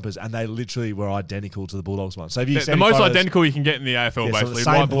wrong jumpers, and they literally were identical to the Bulldogs one. So if you The send most photos- identical you can get in the AFL, Yeah, so the basically.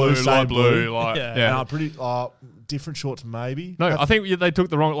 same Light blue, blue, same light blue. blue. Like, Yeah. yeah. and pretty different shorts, maybe. No, I think they took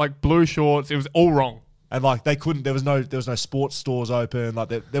the wrong, like blue shorts. It was all wrong. And like they couldn't, there was no sports stores open. Like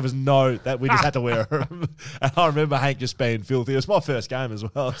there was no that we just had to wear them. And I remember Hank just being filthy. It was my first game as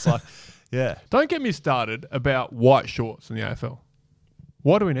well. It's like, yeah. Don't get me started about white shorts in the AFL.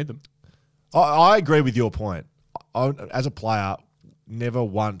 Why do we need them? I agree with your point. As a player, never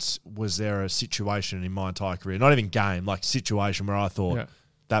once was there a situation in my entire career, not even game, like situation where I thought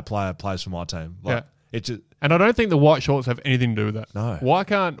that player plays for my team. Like it just. And I don't think the white shorts have anything to do with that. No. Why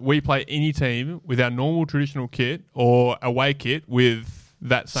can't we play any team with our normal traditional kit or away kit with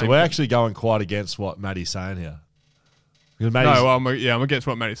that same So we're thing? actually going quite against what Matty's saying here. Because No, Matty's, well, I'm against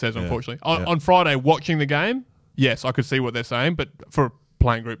what Matty says, unfortunately. Yeah. On Friday, watching the game, yes, I could see what they're saying, but for a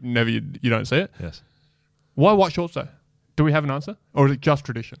playing group, never you don't see it. yes. Why white shorts, though? Do we have an answer? Or is it just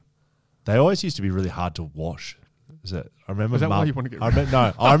tradition? They always used to be really hard to wash. Is it? I remember. Is that why Mum, you want to get I remember,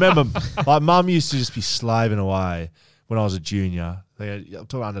 no, I remember. Like Mum used to just be slaving away when I was a junior. I'm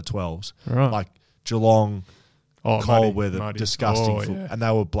talking under 12s, Right. like Geelong, Oh, cold muddy, weather, muddy. disgusting, Oh, food, yeah. and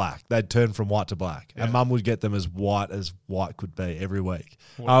they were black. They'd turn from white to black, Yeah. and Mum would get them as white could be every week.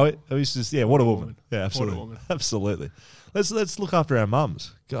 What It was just what a woman. woman. Yeah, What a absolutely, woman. absolutely. Let's look after our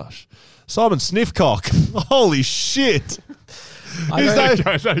mums. Gosh, Simon Sniffcock, holy shit! I His know-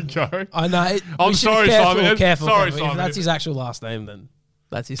 name- Is that a joke? I know. I'm we should be sorry, careful, Simon. Careful, Sorry, careful. Simon. If that's his actual last name, then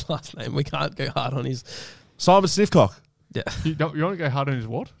that's his last name. We can't go hard on his. Simon Sniffcock. Yeah. You want to go hard on his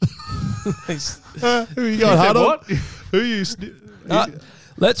what? He's- Who you You going said hard on? what? Who you?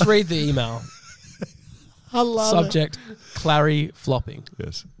 let's read the email. I love Subject: Clary flopping.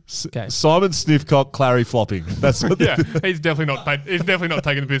 Yes. Okay. Simon Sniffcock, Clary flopping. That's what Yeah, he's definitely not. He's definitely not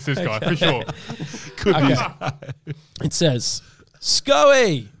taking the piss. This guy for sure. could be. Okay. It says,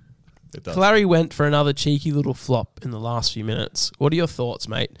 Scoey! It does. Clary went for another cheeky little flop in the last few minutes. What are your thoughts,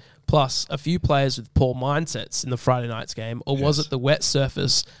 mate? Plus, a few players with poor mindsets in the Friday night's game, or was Yes. it the wet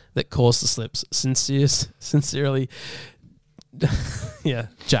surface that caused the slips? Sincerely, yeah,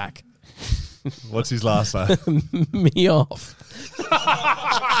 Jack. What's his last name? Me off. So,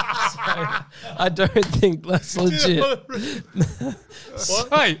 I don't think that's legit.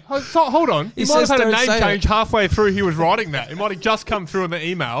 Hey, hold on. He He might have says had a don't name say change it. halfway through he was writing that. It might have just come through in the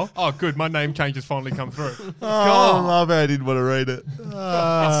email. Oh, good. My name change has finally come through. I love how I didn't want to read it.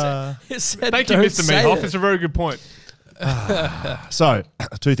 It said Thank you, don't Mr. say Meathoff. it. It's a very good point. So,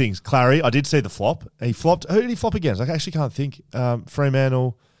 two things. Clary, I did see the flop. He flopped. Who did he flop against? I actually can't think.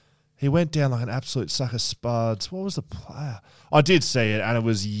 Fremantle. He went down like an absolute sack of spuds. What was the player? I did see it, and it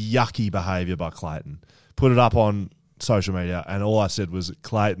was yucky behaviour by Clayton. Put it up on social media, and all I said was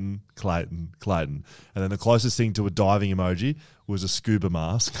Clayton, Clayton, Clayton. And then the closest thing to a diving emoji was a scuba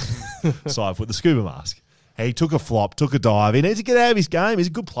mask. So I put the scuba mask. He took a flop, took a dive. He needs to get out of his game. He's a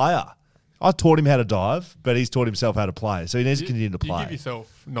good player. I taught him how to dive, but he's taught himself how to play. So he needs to continue to You play. give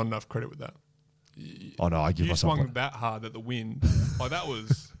yourself not enough credit with that. Oh, no, I give You myself swung that hard at the wind. Like, that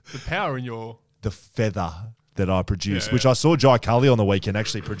was the power in your... the feather that I produced, Yeah. which I saw Jai Cully on the weekend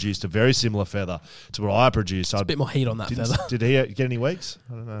actually produced a very similar feather to what I produced. A bit more heat on that feather. Did he get any weeks?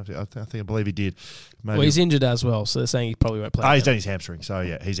 I don't know. I believe he did. Maybe. Well, he's injured as well, so they're saying he probably won't play. He's again. done his hamstring, so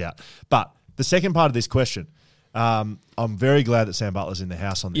yeah, he's out. But the second part of this question, I'm very glad that Sam Butler's in the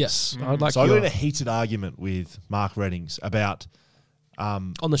house on this. Yes, I'd like So I got your, in a heated argument with Mark Reddings about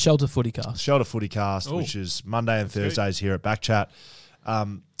on the Shelter Footy Cast. Shoulder Footy Cast, Ooh. which is Monday and Sweet. Thursdays here at Backchat,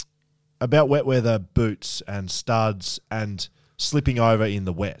 about wet weather boots and studs and slipping over in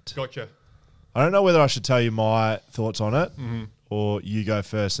the wet. Gotcha. I don't know whether I should tell you my thoughts on it Mm-hmm. or you go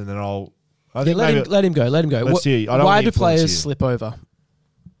first and then I'll... I Yeah, think let maybe him go. Let him go. Let's hear you. I don't Why want to do players influence you. slip over?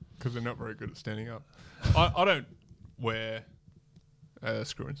 Because they're not very good at standing up. I don't wear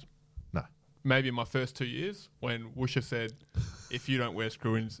screw-ins. No. Maybe in my first 2 years when Woosha said, if you don't wear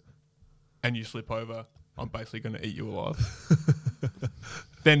screw-ins and you slip over, I'm basically going to eat you alive.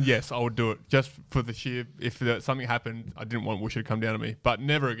 Then yes, I would do it just for the sheer, if something happened, I didn't want Woosha to come down to me, but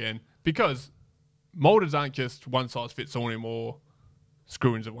never again, because moldeds aren't just one size fits all anymore.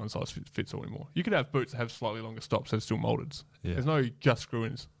 Screw-ins are one size fits all anymore. You could have boots that have slightly longer stops that are still moldeds. Yeah. There's no just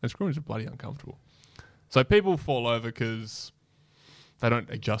screw-ins, and screw-ins are bloody uncomfortable. So people fall over because they don't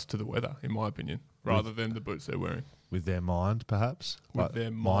adjust to the weather, in my opinion, rather than the boots they're wearing. With their mind, perhaps? With their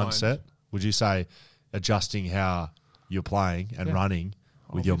mind. Mindset? Would you say adjusting how you're playing and Yeah. running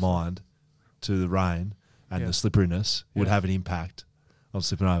with your Obviously. mind to the rain and Yeah. the slipperiness would Yeah. have an impact on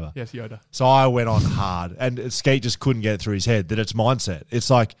slipping over? Yes, Yoda. So I went on hard, and Skeet just couldn't get it through his head that it's mindset. It's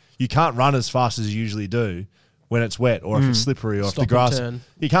like you can't run as fast as you usually do when it's wet or if it's slippery or Stop if the and grass. turn.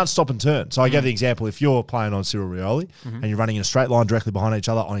 You can't stop and turn. So I gave the example, if you're playing on Cyril Rioli and you're running in a straight line directly behind each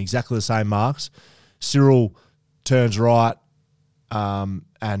other on exactly the same marks, Cyril turns right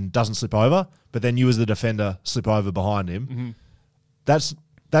and doesn't slip over, but then you as the defender slip over behind him.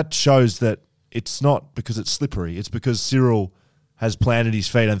 That shows that it's not because it's slippery. It's because Cyril has planted his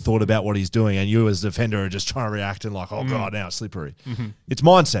feet and thought about what he's doing, and you as the defender are just trying to react and like, oh God, now it's slippery. It's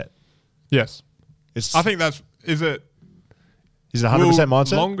mindset. Yes. It's I think that's, is it 100% will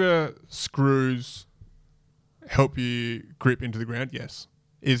mindset? longer screws help you grip into the ground? Yes.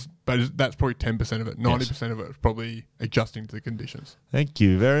 That's probably 10% of it. 90% of it is probably adjusting to the conditions. Thank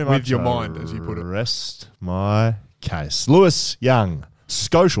you very much. With your mind, as you put it. Rest my case. Lewis Young,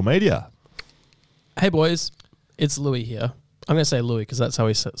 social media. Hey boys, it's Louis here. I'm going to say Louis because that's how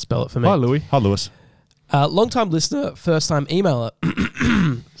we spell it for me. Hi, Louis. Hi, Lewis. Long-time listener, first-time emailer.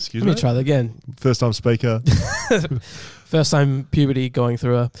 Excuse Let me me. try that again. First-time speaker. First-time puberty going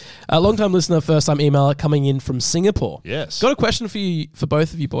through a long-time listener, first-time emailer coming in from Singapore. Yes. Got a question for you, for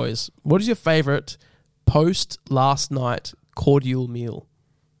both of you boys. What is your favourite post-last night cordial meal?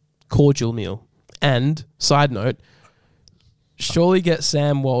 And, side note, surely get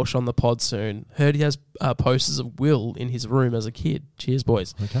Sam Walsh on the pod soon. Heard he has posters of Will in his room as a kid. Cheers,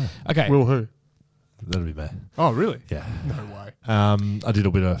 boys. Okay. Will who? That'll be me. Oh, really? Yeah. No way. I did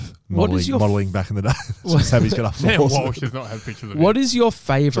a bit of What is your modelling back in the day. So Sammy's got up Sam walls. Walsh does not have pictures of What him. is your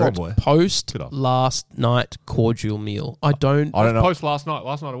favourite Go on, boy. post Get up. last night cordial meal? I don't. I don't know. Post last night.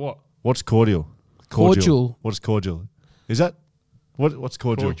 Last night or what? What's cordial? Cordial. What's cordial? Is that what's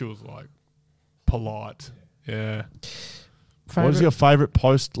cordial? Cordial's like polite. Yeah. What is your favourite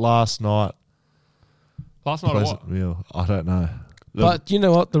post last night? Last night or what? meal? I don't know. But you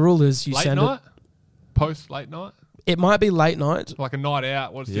know what? The rule is you Late send night? it. Post late night? It might be late night. Like a night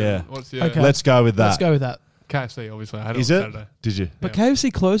out? What's Yeah. the Okay. Let's go with that. Let's go with that. KFC, obviously. I had Is it it? on Saturday. Did you? But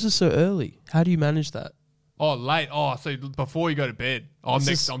KFC closes so early. How do you manage that? Oh, late. Oh, so before you go to bed. Oh, This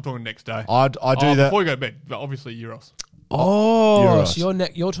next. is- I'm talking next day. I do that. Before you go to bed. But obviously, Euros. Oh, Euros. so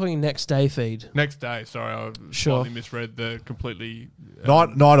you're talking next day feed. Next day, sorry, I Sure. slightly misread the completely. Night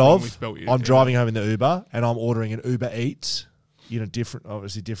wrongly of, spelt you. I'm Yeah. driving home in the Uber and I'm ordering an Uber Eats in a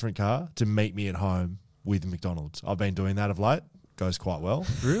different car to meet me at home with McDonald's. I've been doing that of late. Goes quite well.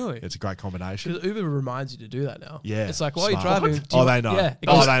 Really? It's a great combination. Because Uber reminds you to do that now. Yeah, It's like, while you're smart. driving. Oh, they know. Yeah.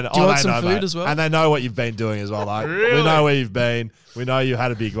 Oh, they know. Do you want they some know, food mate. as well? And they know what you've been doing as well. Like, we Really? know where you've been. We know you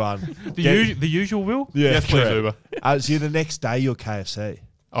had a big one. The usual will? Yeah, Yes, please, correct. Uber. So the next day you're KFC.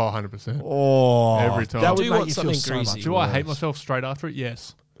 Oh, 100%. Oh, Every time. That Do would you make want you feel something so greasy? much Do I hate worse. myself straight after it?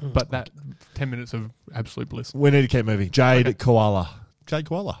 Yes. But that 10 minutes of absolute bliss. We need to keep moving. Jade Okay. Koala. Jade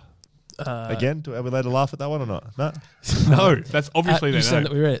Koala. Again, are we allowed to laugh at that one or not? No. No, that's obviously You their said name.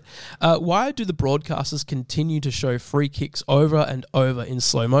 that we read it. Why do the broadcasters continue to show free kicks over and over in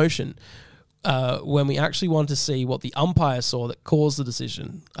slow motion when we actually want to see what the umpire saw that caused the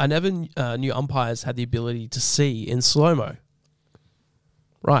decision? I never knew umpires had the ability to see in slow-mo.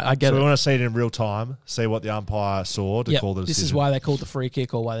 Right, I get So we it. want to see it in real time, see what the umpire saw to Yep, call the decision. this is why they called the free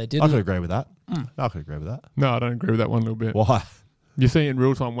kick or why they I didn't. could agree with that. I could agree with that. No, I don't agree with that one little bit. Why? You see it in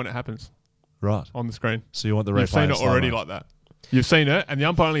real time when it happens Right. on the screen. So you want the replay? You've seen in it already slow-mo. like that. You've seen it, and the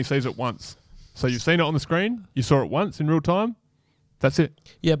umpire only sees it once. So you've seen it on the screen. You saw it once in real time. That's it.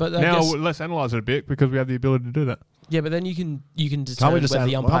 Yeah, but I now guess, let's analyze it a bit because we have the ability to do that. yeah, but then you can determine just whether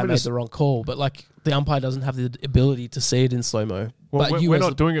the why umpire don't we made just- the wrong call. But like the umpire doesn't have the ability to see it in slow-mo. Well, but we're as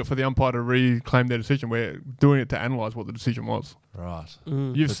not doing it for the umpire to reclaim their decision. We're doing it to analyse what the decision was. Right.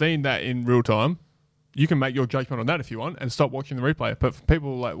 You've seen that in real time. You can make your judgment on that if you want and stop watching the replay. But for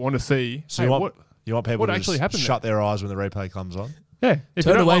people like want to see, So hey, you want people what to actually just happened shut their eyes when the replay comes on? yeah, if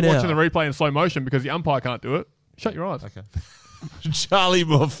Turn you don't away like now. watching the replay in slow motion because the umpire can't do it, shut your eyes. Okay. Charlie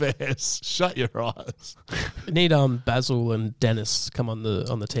Morfez, shut your eyes. We need Basil and Dennis come on the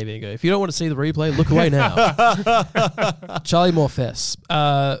TV and go, if you don't want to see the replay, look away now. Charlie Morfess.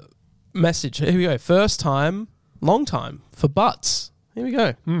 Message. Here we go. First time, long time for butts. Here we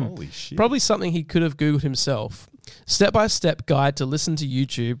go. Holy shit. Probably something he could have Googled himself. Step-by-step guide to listen to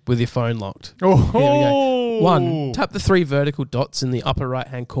YouTube with your phone locked. Oh, Here we go. 1. Tap the 3 vertical dots in the upper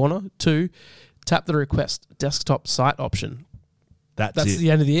right-hand corner. 2. Tap the request desktop site option. That's That's it. the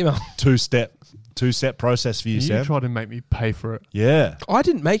end of the email. Two-step process for you, You Sam. tried to make me pay for it. Yeah. I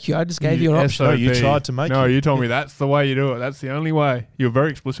didn't make you. I just gave you an option. No, you tried to make No, it. you told me that's the way you do it. That's the only way. You were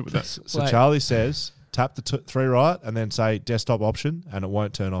very explicit with that. So Wait. Charlie says, tap the 3 right and then say desktop option and it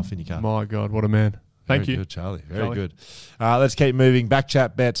won't turn off in your car. My God, what a man. Thank Very you. good, Charlie. Very Charlie. good. Let's keep moving.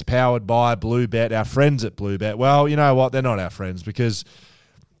 Backchat bets powered by Bluebet, our friends at Bluebet. Well, you know what? They're not our friends because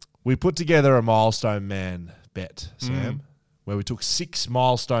we put together a milestone man bet, Sam, where we took 6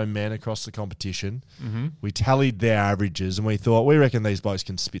 milestone men across the competition. We tallied their averages and we reckon these blokes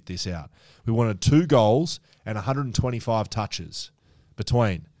can spit this out. We wanted 2 goals and 125 touches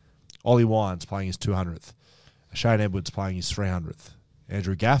between Ollie Wines playing his 200th, Shane Edwards playing his 300th,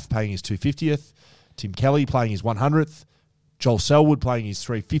 Andrew Gaff playing his 250th, Tim Kelly playing his 100th, Joel Selwood playing his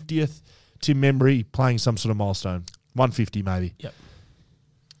 350th, Tim Membry playing some sort of milestone, 150 maybe. Yep.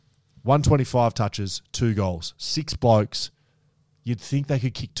 125 touches, 2 goals, 6 blokes. You'd think they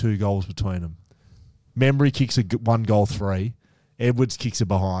could kick 2 goals between them. Membry kicks a 1 goal 3. Edwards kicks a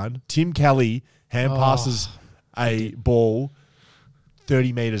behind. Tim Kelly hand passes a ball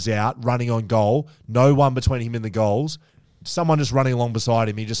 30 metres out, running on goal. No one between him and the goals. Someone just running along beside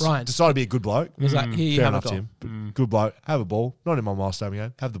him. He just Ryan. decided to be a good bloke. Was like, here you Fair have a enough, goal. Tim. But good bloke. Have a ball. Not in my milestone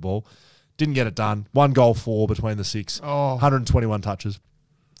game. Have the ball. Didn't get it done. 1 goal 4 between the 6. 121 touches.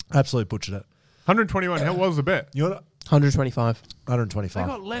 Absolutely butchered it. 121. How was the bet? You're not 125. 125.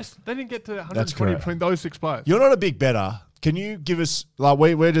 They got less. They didn't get to That's 120 correct. between those 6 players. You're not a big better. Can you give us like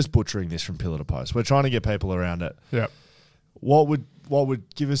we're just butchering this from pillar to post. We're trying to get people around it. Yeah. What would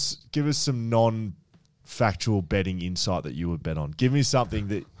give us some non-factual betting insight that you would bet on? Give me something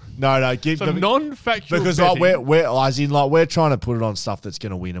that give So non-factual because betting. like we're as in like we're trying to put it on stuff that's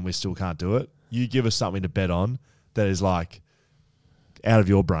going to win and we still can't do it. You give us something to bet on that is like out of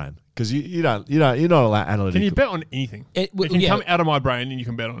your brain because you're not analytical. Can you bet on anything? It can yeah. come out of my brain and you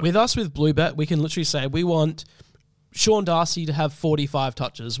can bet on it. With us, with Bluebet, we can literally say we want Sean Darcy to have 45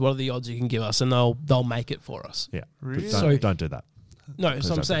 touches. What are the odds you can give us? And they'll make it for us. Yeah, Really? Don't do that. No, so I'm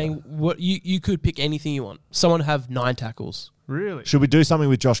don't do saying what you could pick anything you want. Someone have 9 tackles. Really? Should we do something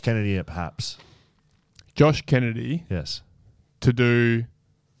with Josh Kennedy perhaps? Josh Kennedy Yes. to do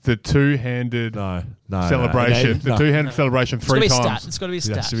the two-handed No. celebration. The two-handed celebration It's got to 3 be a times. stat. It's got to be a It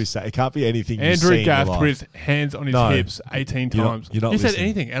has stat. to be stat. It can't be anything you've Andrew seen in Gaff your put his life. hands on his No. hips 18 You're not- times. you're not you said listening.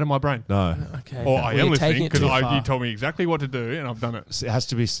 anything out of my brain. No. Okay. Or I Well, am you're taking listening it too because far. you told me exactly what to do and I've done it. It has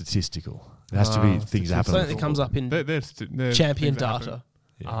to be statistical. It has to be things that happen. Something that comes up in They're champion things that happen.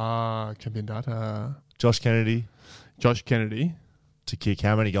 data. Champion data. Josh Kennedy Josh Kennedy. to kick.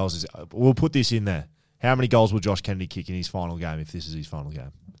 How many goals is it? We'll put this in there. How many goals will Josh Kennedy kick in his final game if this is his final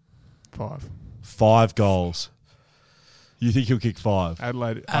game? 5. 5 goals. You think he'll kick 5?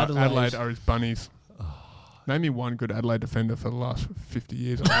 Adelaide Adelaide. are his bunnies. Name me one good Adelaide defender for the last 50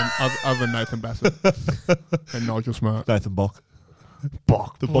 years other than Nathan Bassett and Nigel Smart. Nathan Bock.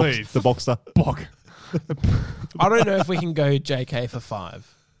 Bock, The please. Boxster. Bock. I don't know if we can go JK for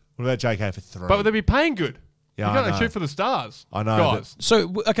 5. What about JK for 3? But they'd be paying good. Yeah, you I got to know. shoot for the stars. I know, Guys.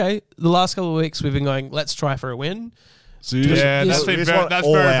 So, okay, the last couple of weeks we've been going, let's try for a win. So you just- Yeah, This- that's, you very, just want that's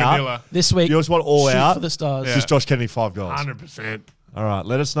all very out? vanilla. This week, You just want all shoot out? for the stars. Yeah. Just Josh Kennedy 5 goals. 100%. All right,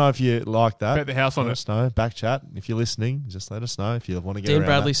 let us know if you like that. Bet the house on let it. us know. Back chat. If you're listening, just let us know if you want to get Dean around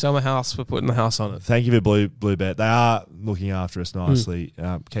Bradley that. Summer House for putting the house on it. Thank you for Blue Bet. They are looking after us nicely.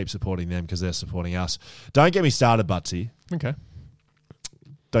 Keep supporting them because they're supporting us. Don't get me started, Butsy. Okay.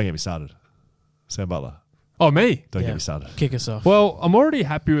 Don't get me started. Sam Butler. Oh, me? Don't Yeah. get me started. Kick us off. Well, I'm already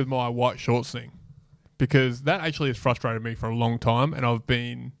happy with my white shorts thing because that actually has frustrated me for a long time, and I've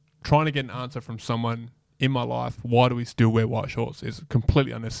been trying to get an answer from someone in my life. Why do we still wear white shorts? It's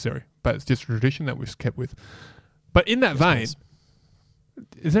completely unnecessary, but it's just a tradition that we've kept with. But in that vein,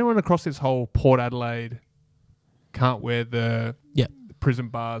 is anyone across this whole Port Adelaide can't wear the Yep. prison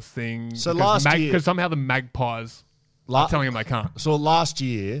bars thing? So last year- because somehow the Magpies are telling them they can't. So last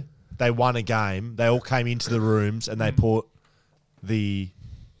year, they won a game. They all came into the rooms and they put the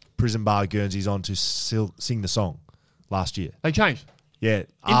prison bar Guernseys on to sing the song last year. They changed. Yeah.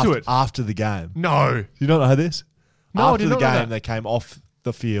 Into it. After the game. No. You don't know this? No, I After did the not know game, that. they came off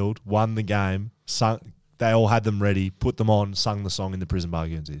the field, won the game, sung. They all had them ready, put them on, sung the song in the prison bar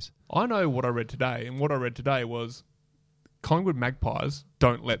Guernseys. I know what I read today, and what I read today was Collingwood Magpies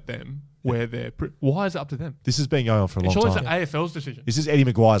don't let them wear their... Why is it up to them? This has been going on for a long Surely it's time. the AFL's decision. This is Eddie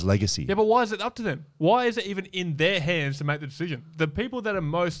Maguire's legacy. Yeah, but why is it up to them? Why is it even in their hands to make the decision? The people that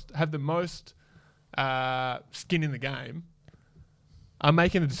have the most skin in the game are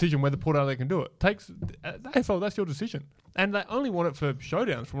making the decision whether Port Adelaide can do it. The AFL, that's your decision. And they only want it for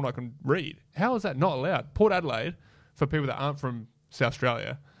showdowns from what I can read. How is that not allowed? Port Adelaide, for people that aren't from South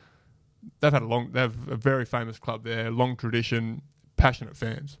Australia, they have a very famous club there, long tradition, passionate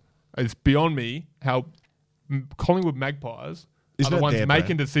fans. It's beyond me how Collingwood Magpies Isn't are it the ones their making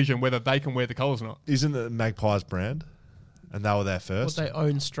brand? the decision whether they can wear the colours or not. Isn't it Magpies brand? And they were there Well, first. they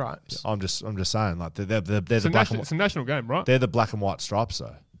own stripes. I'm just saying, like they're It's the a, black and it's a national game, right? they're the black and white stripes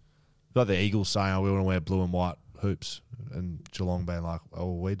though. Like the Eagles saying, "Oh, we want to wear blue and white hoops," and Geelong being like,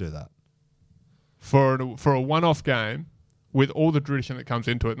 "Oh, we do that." For a one-off game, with all the tradition that comes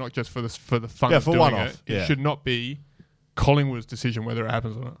into it, not just for the fun Yeah, of for doing one-off, it, yeah. it should not be Collingwood's decision whether it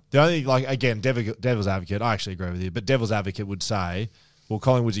happens or not. The only like again, devil's advocate. I actually agree with you, but devil's advocate would say, "Well,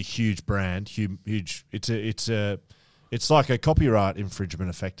 Collingwood's a huge brand, huge. It's like a copyright infringement.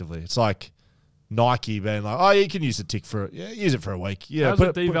 Effectively, it's like Nike being like, oh, you can use the tick use it for a week. Yeah, How does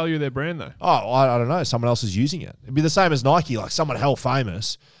it devalue their brand, though? Oh, I don't know. Someone else is using it. It'd be the same as Nike, like someone hell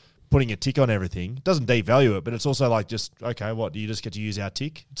famous putting a tick on everything. It doesn't devalue it, but it's also like just, okay, what, do you just get to use our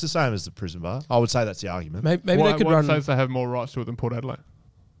tick? It's the same as the prison bar. I would say that's the argument. Maybe Why, they could what run. says they have more rights to it than Port Adelaide?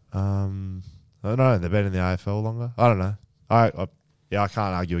 I don't know. They've been in the AFL longer. I don't know. I can't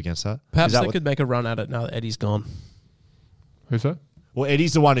argue against that. Perhaps Is that they what- could make a run at it now that Eddie's gone. Who's that? Well,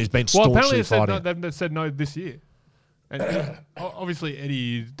 Eddie's the one who's been Well, staunchly apparently they said fighting. no, they've said no this year. And obviously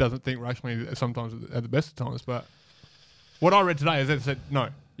Eddie doesn't think rationally sometimes at the best of times, but what I read today is they said no,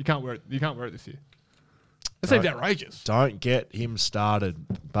 you can't wear it. You can't wear it this year. It seems outrageous. Don't get him started,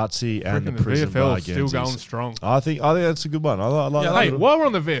 Butsy and the Freaking prison VFL bar is still Guernseys. going strong. I think that's a good one. I like Yeah, that. Hey, while we're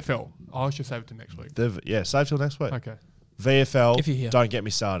on the VFL, I should save it to next week. Save till next week. Okay, VFL, If you're here. don't get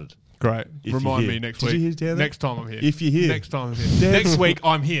me started. great. If Remind you're me here. next Did week. you hear Dan? Next time I'm here. If you're here. Next time I'm here. Dan. Next week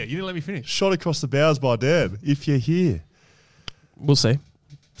I'm here. You didn't let me finish. Shot across the bows by Dan. If you're here. We'll see.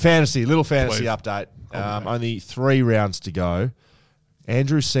 Little fantasy Please. update. Only 3 rounds to go.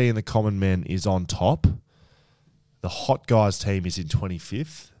 Andrew C and the Common Men is on top. The Hot Guys team is in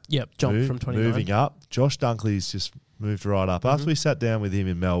 25th. Yep, jump from 29. Moving up. Josh Dunkley's just moved right up. After we sat down with him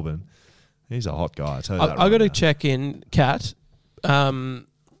in Melbourne, he's a hot guy. I tell you that I got to right now. check in, Kat.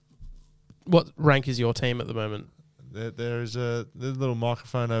 What rank is your team at the moment? There's a little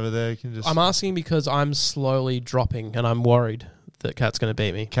microphone over there. You can just. I'm asking because I'm slowly dropping and I'm worried that Kat's going to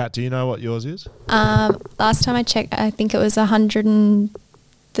beat me. Kat, do you know what yours is? Last time I checked, I think it was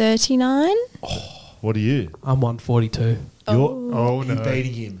 139. What are you? I'm 142. Oh, no. You're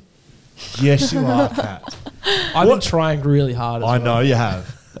beating him. Yes, you are, Kat. I've been trying really hard as I well. know you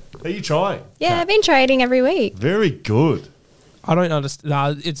have. Are you trying? Yeah, I've been trading every week. Very good. I don't understand.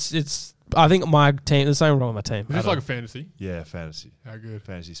 Nah, it's. I think my team. There's something wrong with my team. Is this like a fantasy? Yeah, fantasy. How good.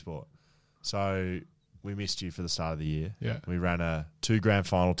 Fantasy sport. So we missed you for the start of the year. Yeah. We ran 2 grand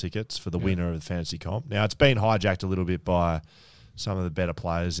final tickets for the winner of the fantasy comp. Now, it's been hijacked a little bit by some of the better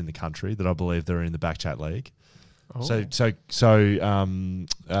players in the country that I believe that are in the Backchat League. Oh. The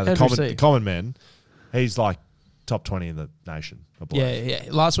Andrew C. common man, he's like top 20 in the nation, I believe. Yeah.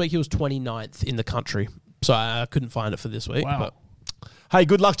 Last week he was 29th in the country, so I couldn't find it for this week. Wow. But Hey,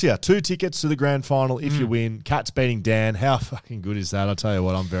 good luck to you. 2 tickets to the grand final if you win. Kat's beating Dan. How fucking good is that? I'll tell you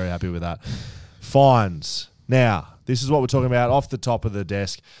what, I'm very happy with that. Fines. Now, this is what we're talking about off the top of the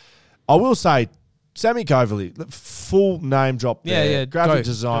desk. I will say, Sammy Coverley, full name drop there. Yeah. Graphic Go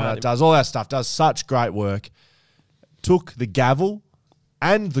designer, at him. does all that stuff, does such great work. Took the gavel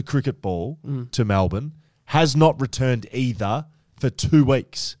and the cricket ball to Melbourne. Has not returned either for 2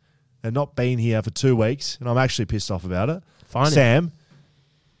 weeks. They've not been here for 2 weeks, and I'm actually pissed off about it. Fine him. Sam,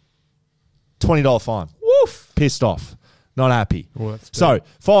 $20 fine. Woof. Pissed off. Not happy. Well, that's So,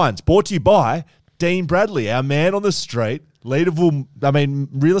 fines brought to you by Dean Bradley, our man on the street,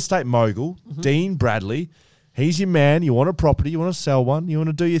 real estate mogul, Dean Bradley. He's your man. You want a property, you want to sell one, you want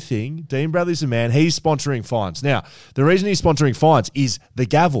to do your thing. Dean Bradley's the man. He's sponsoring Fines. Now, the reason he's sponsoring Fines is the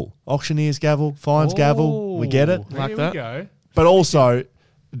gavel. Auctioneer's gavel, Fines gavel. We get it. Like Here that. we go. But also,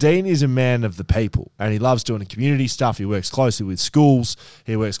 Dean is a man of the people, and he loves doing the community stuff. He works closely with schools.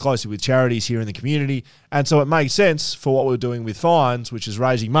 He works closely with charities here in the community. And so it makes sense for what we're doing with Fines, which is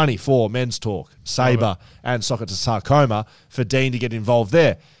raising money for Men's Talk, Sabre, and Soccer to Sarcoma, for Dean to get involved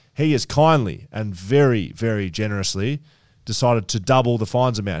there. He has kindly and very, very generously decided to double the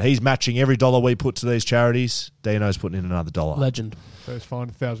fines amount. He's matching every dollar we put to these charities. Dino's putting in another $1. Legend. First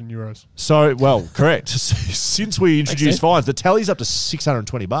fine, €1,000. So, well, correct. Since we introduced Fines, the tally's up to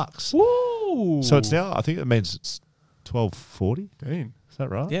 $620. Woo! So it's now, I think it means it's $1,240. Dean. Is that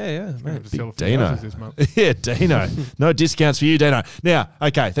right? Yeah, Gonna have to sell a few Dino. houses this month. Yeah, Dino. No discounts for you, Dino. Now,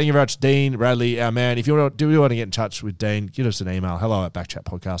 okay, thank you very much, Dean Bradley, our man. If you want to get in touch with Dean, give us an email,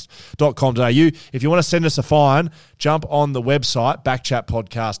 hello@backchatpodcast.com.au. If you want to send us a fine, jump on the website,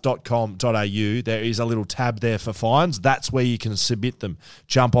 backchatpodcast.com.au. There is a little tab there for fines. That's where you can submit them.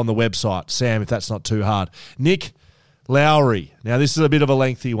 Jump on the website. Sam, if that's not too hard. Nick Lowry. Now, this is a bit of a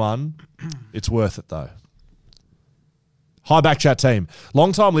lengthy one. It's worth it, though. Hi, Backchat team.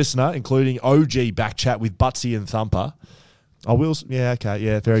 Long-time listener, including OG Backchat with Butsy and Thumper. I will... Yeah, okay.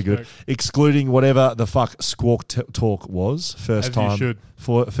 Yeah, very good. Excluding whatever the fuck Squawk Talk was. First time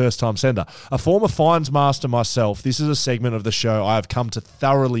sender. A former fines master myself, this is a segment of the show I have come to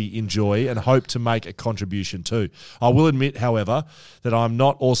thoroughly enjoy and hope to make a contribution to. I will admit, however, that I'm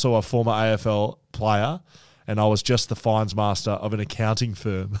not also a former AFL player, and I was just the fines master of an accounting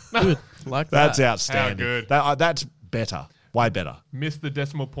firm. Good. Like that. That's outstanding. How good. That's better. Way better. Missed the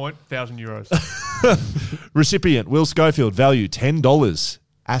decimal point, €1,000. Recipient, Will Schofield, value $10,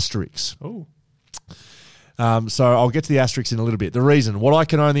 asterisk. Oh. So I'll get to the asterisks in a little bit. The reason, what I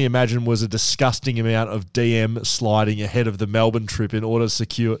can only imagine was a disgusting amount of DM sliding ahead of the Melbourne trip in order to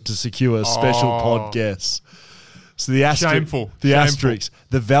secure special pod guests. So the Shameful. asterisk.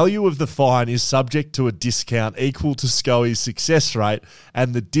 The value of the fine is subject to a discount equal to SCOE's success rate,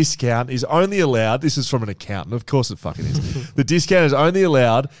 and the discount is only allowed. This is from an accountant, of course it fucking is. The discount is only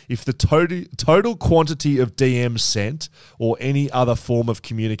allowed if the total quantity of DMs sent or any other form of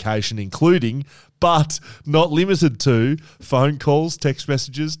communication, including but not limited to phone calls, text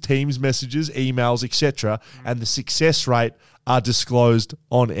messages, Teams messages, emails, etc., and the success rate are disclosed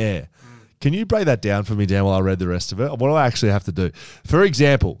on air. Can you break that down for me, Dan, while I read the rest of it? What do I actually have to do? For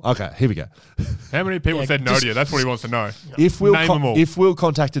example, okay, here we go. How many people said no to you? That's what he wants to know. If Will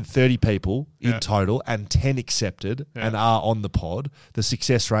contacted 30 people in Yeah. total and 10 accepted and are on the pod, the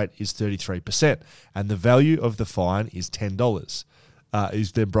success rate is 33%. And the value of the fine is $10.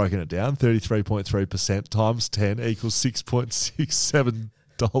 He's then broken it down. 33.3% times 10 equals 6.67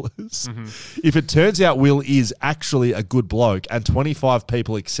 If it turns out Will is actually a good bloke and 25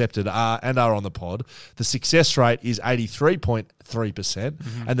 people accepted are on the pod, the success rate is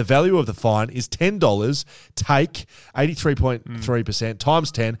 83.3%, and the value of the fine is $10. Take 83.3%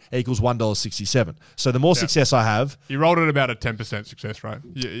 times 10 equals $1.67. So the more success I have... You rolled at about a 10% success rate.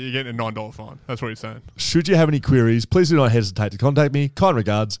 You're getting a $9 fine. That's what you're saying. Should you have any queries, please do not hesitate to contact me. Kind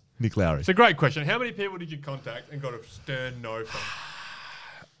regards, Nick Lowry. It's a great question. How many people did you contact and got a stern no from?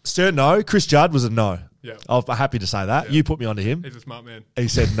 Stern no. Chris Judd was a no. Yeah. I'm happy to say that. Yeah. You put me onto him. He's a smart man. He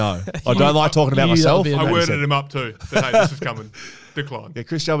said no. I don't like talking about myself. Yeah, I He worded said- him up too. Said, hey, this is coming. Decline. Yeah,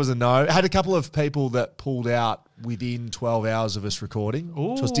 Chris Judd was a no. Had a couple of people that pulled out within 12 hours of us recording,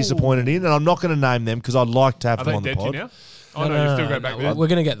 which I was disappointed in, and I'm not going to name them because I'd like to have Are them they on the dead to you pod. now? Oh, no, you still go back there. We're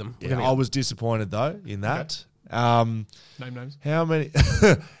going to get them. Yeah, I was disappointed though in that. Name names. How many?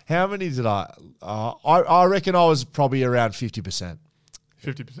 How many did I? I reckon I was probably around 50%.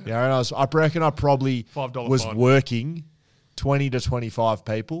 50%. Yeah, and I reckon I probably $5 was fine. working 20 to 25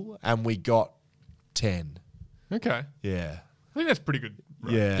 people, and we got 10. Okay. Yeah, I think that's pretty good.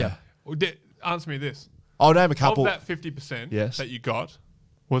 Right? yeah. Yeah. Well, answer me this. I'll name a couple. Of that 50% Yes. that you got,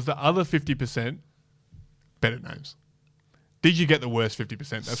 was the other 50% better names? Did you get the worst 50%?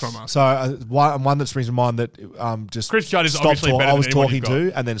 That's what I'm asking. So one that springs to mind that just Chris Judd is stopped obviously better I was than anyone talking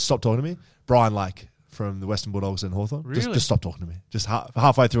you've to and then stopped talking to me. Brian Lake from the Western Bulldogs and Hawthorn. Really? Just stopped talking to me. Just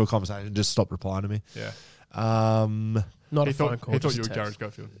halfway through a conversation, just stopped replying to me. Yeah. Not He a phone thought, call. he thought just you a were text.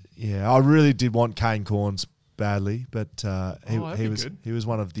 Gareth Schofield. Yeah, I really did want Kane Corns badly, but that'd he be was good. he was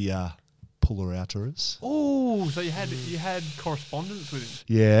one of the puller outers. Oh, so you had correspondence with him.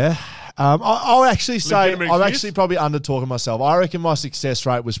 Yeah. I'll actually say Legitimate I'm excuse? actually probably under talking myself. I reckon my success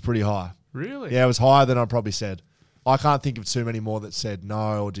rate was pretty high. Really? Yeah, it was higher than I probably said. I can't think of too many more that said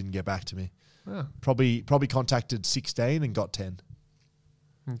no or didn't get back to me. Oh, Probably contacted 16 and got 10.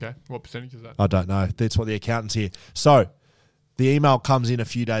 okay. What percentage is that? I don't know. That's what the accountant's here. So the email comes in a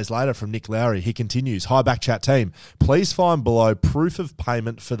few days later from Nick Lowry. He continues, "Hi, Backchat team. Please find below proof of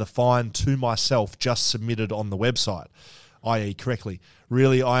payment for the fine to myself just submitted on the website, i.e. correctly.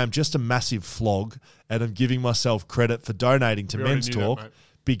 Really, I am just a massive flog and I'm giving myself credit for donating to We already Men's knew that, Talk. mate.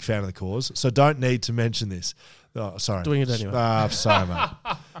 Big fan of the cause. So don't need to mention this." Oh, sorry. Doing it anyway. Sorry, mate.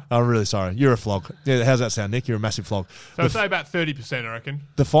 I'm really sorry. You're a flog. Yeah, how's that sound, Nick? You're a massive flog. So say about 30%, I reckon.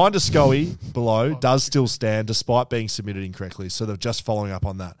 The fine to Scully below does still stand despite being submitted incorrectly, so they're just following up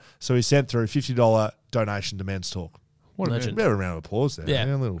on that. So he sent through a $50 donation to Men's Talk. What a Legend. man. Bit of a round of applause there.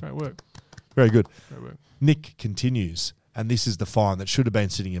 Yeah. A little. Great work. Very good. Great work. Nick continues, and this is the fine that should have been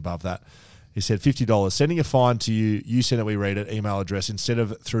sitting above that. He said $50. Sending a fine to you, you send it, we read it, email address, instead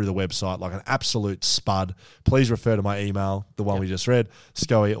of through the website like an absolute spud. Please refer to my email, the one we just read,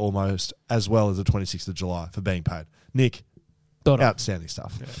 Scully almost, as well as the 26th of July for being paid. Nick, Dot on. outstanding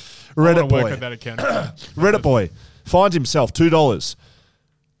stuff. I Reddit wanna work boy. at that account. Reddit boy fined himself $2.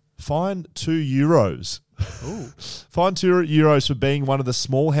 Fine €2. Fine €2 for being one of the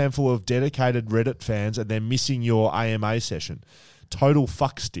small handful of dedicated Reddit fans and then missing your AMA session. Total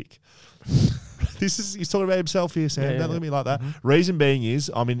fuckstick. He's talking about himself here, Sam. Yeah, Don't yeah. look at me like that. Reason being is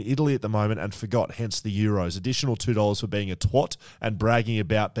I'm in Italy at the moment and forgot, hence the euros. Additional $2 for being a twat and bragging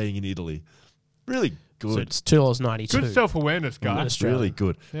about being in Italy. Really good. So it's $2.92. Good self-awareness, guys. That's really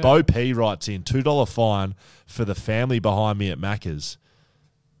good. Yeah. Bo P writes in $2 fine for the family behind me at Macca's.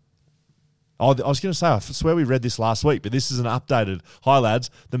 Oh, I was going to say, I swear we read this last week, but this is an updated. Hi, lads.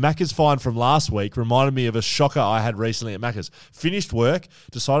 The Macca's fine from last week reminded me of a shocker I had recently at Macca's. Finished work,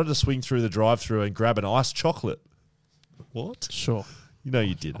 decided to swing through the drive-thru and grab an iced chocolate. What? Sure. You know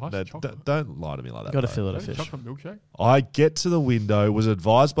you didn't. Iced No, chocolate? don't lie to me like that. Got to bro. fill it a fish. Chocolate milkshake? I get to the window, was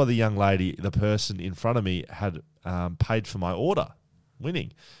advised by the young lady the person in front of me had paid for my order,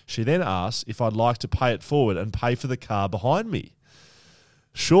 winning. She then asked if I'd like to pay it forward and pay for the car behind me.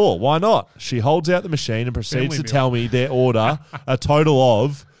 Sure, why not? She holds out the machine and proceeds Family to meal. tell me their order, a total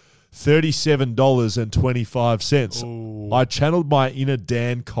of $37.25. I channeled my inner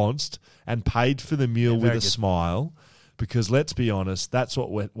Dan Const and paid for the meal with very a good. smile. Because let's be honest, that's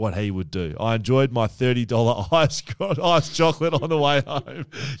what he would do. I enjoyed my $30 iced chocolate on the way home.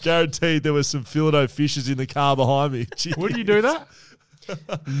 Guaranteed there were some Filet fishes in the car behind me. Would you do that?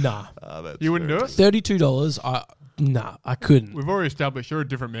 Nah. You wouldn't do it? $32. I couldn't. We've already established you're a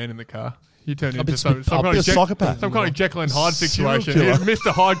different man in the car. You turn I've into been some I've kind been of a psychopath. some kind of Jekyll and Hyde Serial situation. killer. Yeah,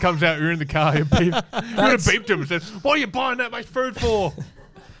 Mr. Hyde comes out, you're in the car, you would have beeped him and said, "What are you buying that much food for?"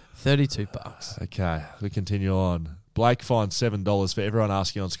 $32. Okay, we continue on. Blake fined $7 for everyone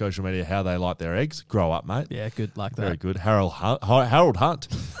asking on social media how they like their eggs. Grow up, mate. Yeah, good like that. Very good. Harold Hunt. Harold Hunt.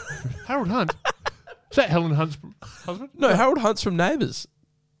 Is that Helen Hunt's husband? No, Harold Hunt's from Neighbours.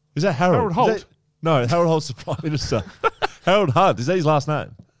 Is that Harold? Harold Holt? Is that- no, Harold Holt's the Prime Minister. Harold Hunt. Is that his last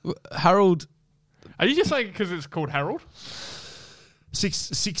name? Harold. Are you just saying because it's called Harold?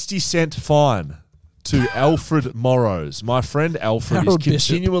 60-cent fine to Alfred Morrows. My friend Alfred Harold is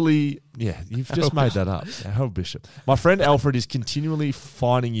Bishop. continually... Yeah, you've just made that up. Harold Bishop. My friend Alfred is continually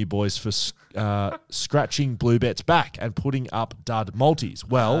fining you boys for scratching Bluebet's back and putting up dud multis.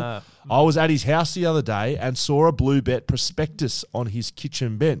 Well, I was at his house the other day and saw a Bluebet prospectus on his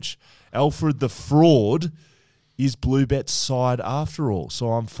kitchen bench. Alfred the fraud is Bluebet's side after all,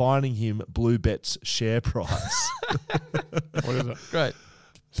 so I'm fining him Bluebet's share price. What is it? Great.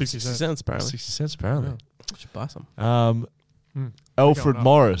 60 60 cents, apparently. 60 cents apparently. I should buy some. Alfred Going up.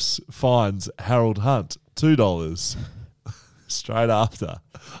 Morris fines Harold Hunt $2 straight after.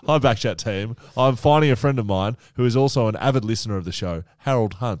 Hi, Backchat team. I'm finding a friend of mine who is also an avid listener of the show,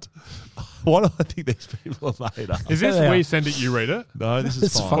 Harold Hunt. Why do I think these people are made up? Is this There they we are. send it, you read it? No, this is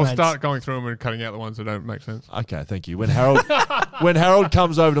It's fine. fine. Or Fines. start going through them and cutting out the ones that don't make sense? Okay, thank you. When Harold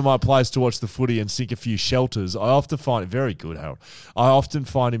comes over to my place to watch the footy and sink a few shelters, I often find very good, Harold. I often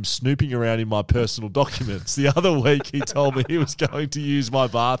find him snooping around in my personal documents. The other week, he told me he was going to use my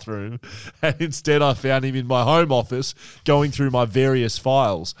bathroom, and instead, I found him in my home office going through my various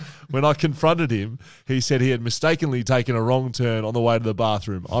files. When I confronted him, he said he had mistakenly taken a wrong turn on the way to the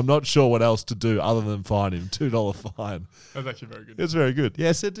bathroom. I'm not sure what else to do other than fine him $2 fine. That's actually very good. It's very good.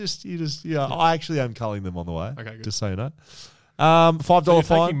 Yes, I actually am culling them on the way. Okay, good. Just so you know. $5 So you're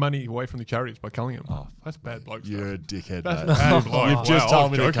fine. taking money away from the charities by culling them. That's bad bloke stuff. You're a dickhead, That's mate. bad bloke. You've just Wow, I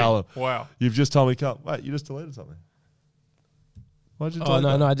told was me to joking. cull him. Wow. You've just told me to cull. Wait, you just deleted something. Why'd you Oh, delete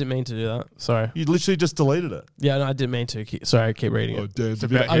no, that? no, I didn't mean to do that. Sorry. You literally just deleted it. Yeah, no, I didn't mean to. Sorry, keep reading it. Dan's It's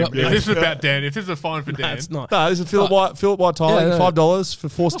about I him. got- If this is about Dan, if this is a fine for Dan, That's not. No, this is Philip White tiling, Yeah, no. $5 for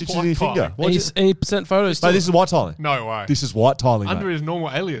 4 stitches in your White finger. tiling. What'd you- Any percent photos. Mate, too. this is white tiling. no way. This is white tiling, Under mate. his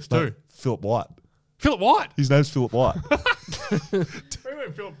normal alias No, too. Philip White. Philip White. His name's Philip White. We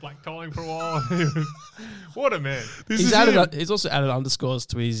went Philip Black tiling for a while. What a man. This He's is added. him. He's also added underscores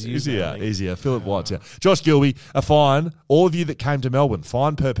to his username. I think. Easier. Philip White's here. Josh Gilby, a fine. All of you that came to Melbourne,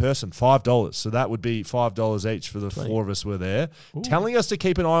 fine per person, $5. So that would be $5 each for the 4 of us were there. Telling us to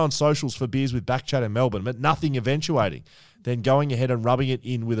keep an eye on socials for beers with Backchat in Melbourne, but nothing eventuating. Then going ahead and rubbing it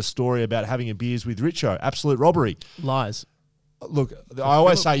in with a story about having a beers with Richo. Absolute robbery. Lies. Look, I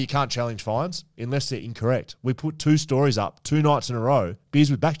always say you can't challenge fines unless they're incorrect. We put 2 stories up 2 nights in a row,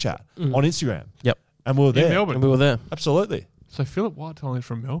 beers with Backchat on Instagram. Yep. And we were there. Melbourne. And we were there. Absolutely. So Philip White tiling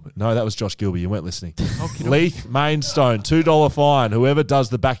from Melbourne. No, that was Josh Gilby. You weren't listening. Leith Mainstone, $2 fine. Whoever does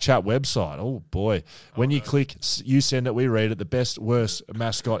the Backchat website. Oh, boy. When you click, you send it, we read it. The best, worst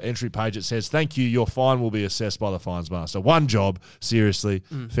mascot entry page, it says, thank you. Your fine will be assessed by the fines master. One job. Seriously.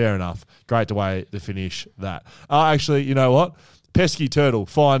 Fair enough. Great way to finish that. Actually, you know what? Pesky Turtle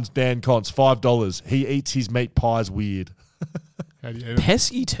fines Dan Contz $5. He eats his meat pies weird. How do you eat it?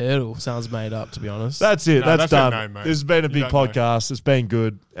 Pesky turtle sounds made up, to be honest. That's it. No, that's that's done. their name, mate. This has been a You big don't know. podcast. It's been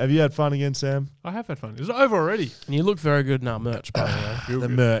good. Have you had fun again, Sam? I have had fun. Is it over already? And you look very good in our merch, by the way. Feel The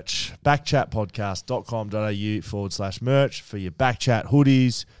good. merch, backchatpodcast.com.au/merch for your Backchat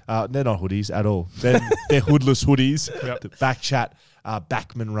hoodies. They're not hoodies at all. They're hoodless hoodies. Yep. The Backchat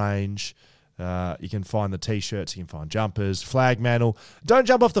Backman range. You can find the T-shirts. You can find jumpers, flag mantle. Don't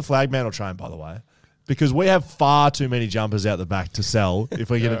jump off the flag mantle train, by the way, because we have far too many jumpers out the back to sell if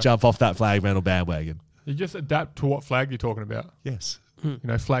we're going to jump off that flag mantle bandwagon. You just adapt to what flag you're talking about. Yes. You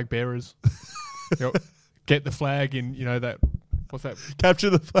know, flag bearers. Get the flag in, you know, that, what's that? Capture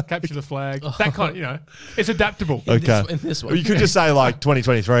the flag. Capture the flag. That kind of, you know, it's adaptable. Okay. In this one. Or you could just say like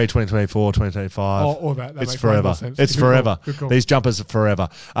 2023, 2024, 2025. Or that. That It's makes way more forever. sense. It's Good call. forever. Good call. These jumpers are forever.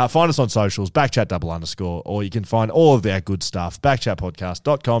 Find us on socials, Backchat_, or you can find all of our good stuff,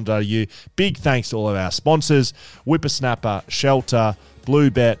 backchatpodcast.com.au. Big thanks to all of our sponsors, Whippersnapper, Shelter,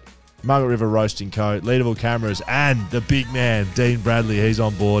 Bluebet, Margaret River Roasting Co., Leaderville Cameras, and the big man, Dean Bradley. He's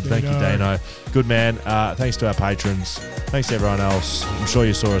on board. Thank you, Dano. Good man. Thanks to our patrons. Thanks to everyone else. I'm sure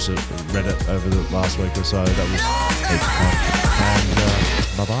you saw us at Reddit over the last week or so. That was heaps of fun.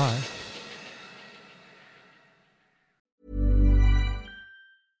 And bye-bye.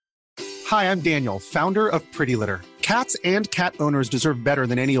 Hi, I'm Daniel, founder of Pretty Litter. Cats and cat owners deserve better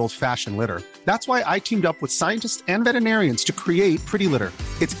than any old-fashioned litter. That's why I teamed up with scientists and veterinarians to create Pretty Litter.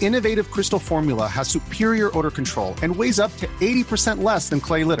 Its innovative crystal formula has superior odor control and weighs up to 80% less than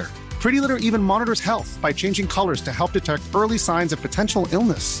clay litter. Pretty Litter even monitors health by changing colors to help detect early signs of potential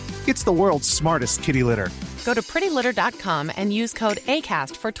illness. It's the world's smartest kitty litter. Go to prettylitter.com and use code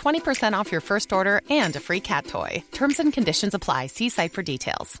ACAST for 20% off your first order and a free cat toy. Terms and conditions apply. See site for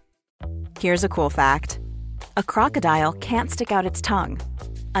details. Here's a cool fact: a crocodile can't stick out its tongue.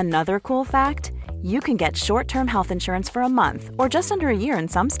 Another cool fact, you can get short-term health insurance for a month or just under a year in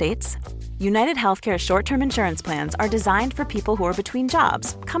some states. United Healthcare short-term insurance plans are designed for people who are between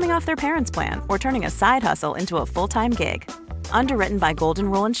jobs, coming off their parents' plan, or turning a side hustle into a full-time gig. Underwritten by Golden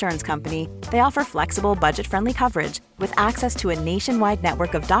Rule Insurance Company, they offer flexible, budget-friendly coverage with access to a nationwide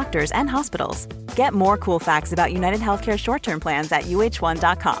network of doctors and hospitals. Get more cool facts about United Healthcare short-term plans at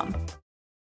uh1.com.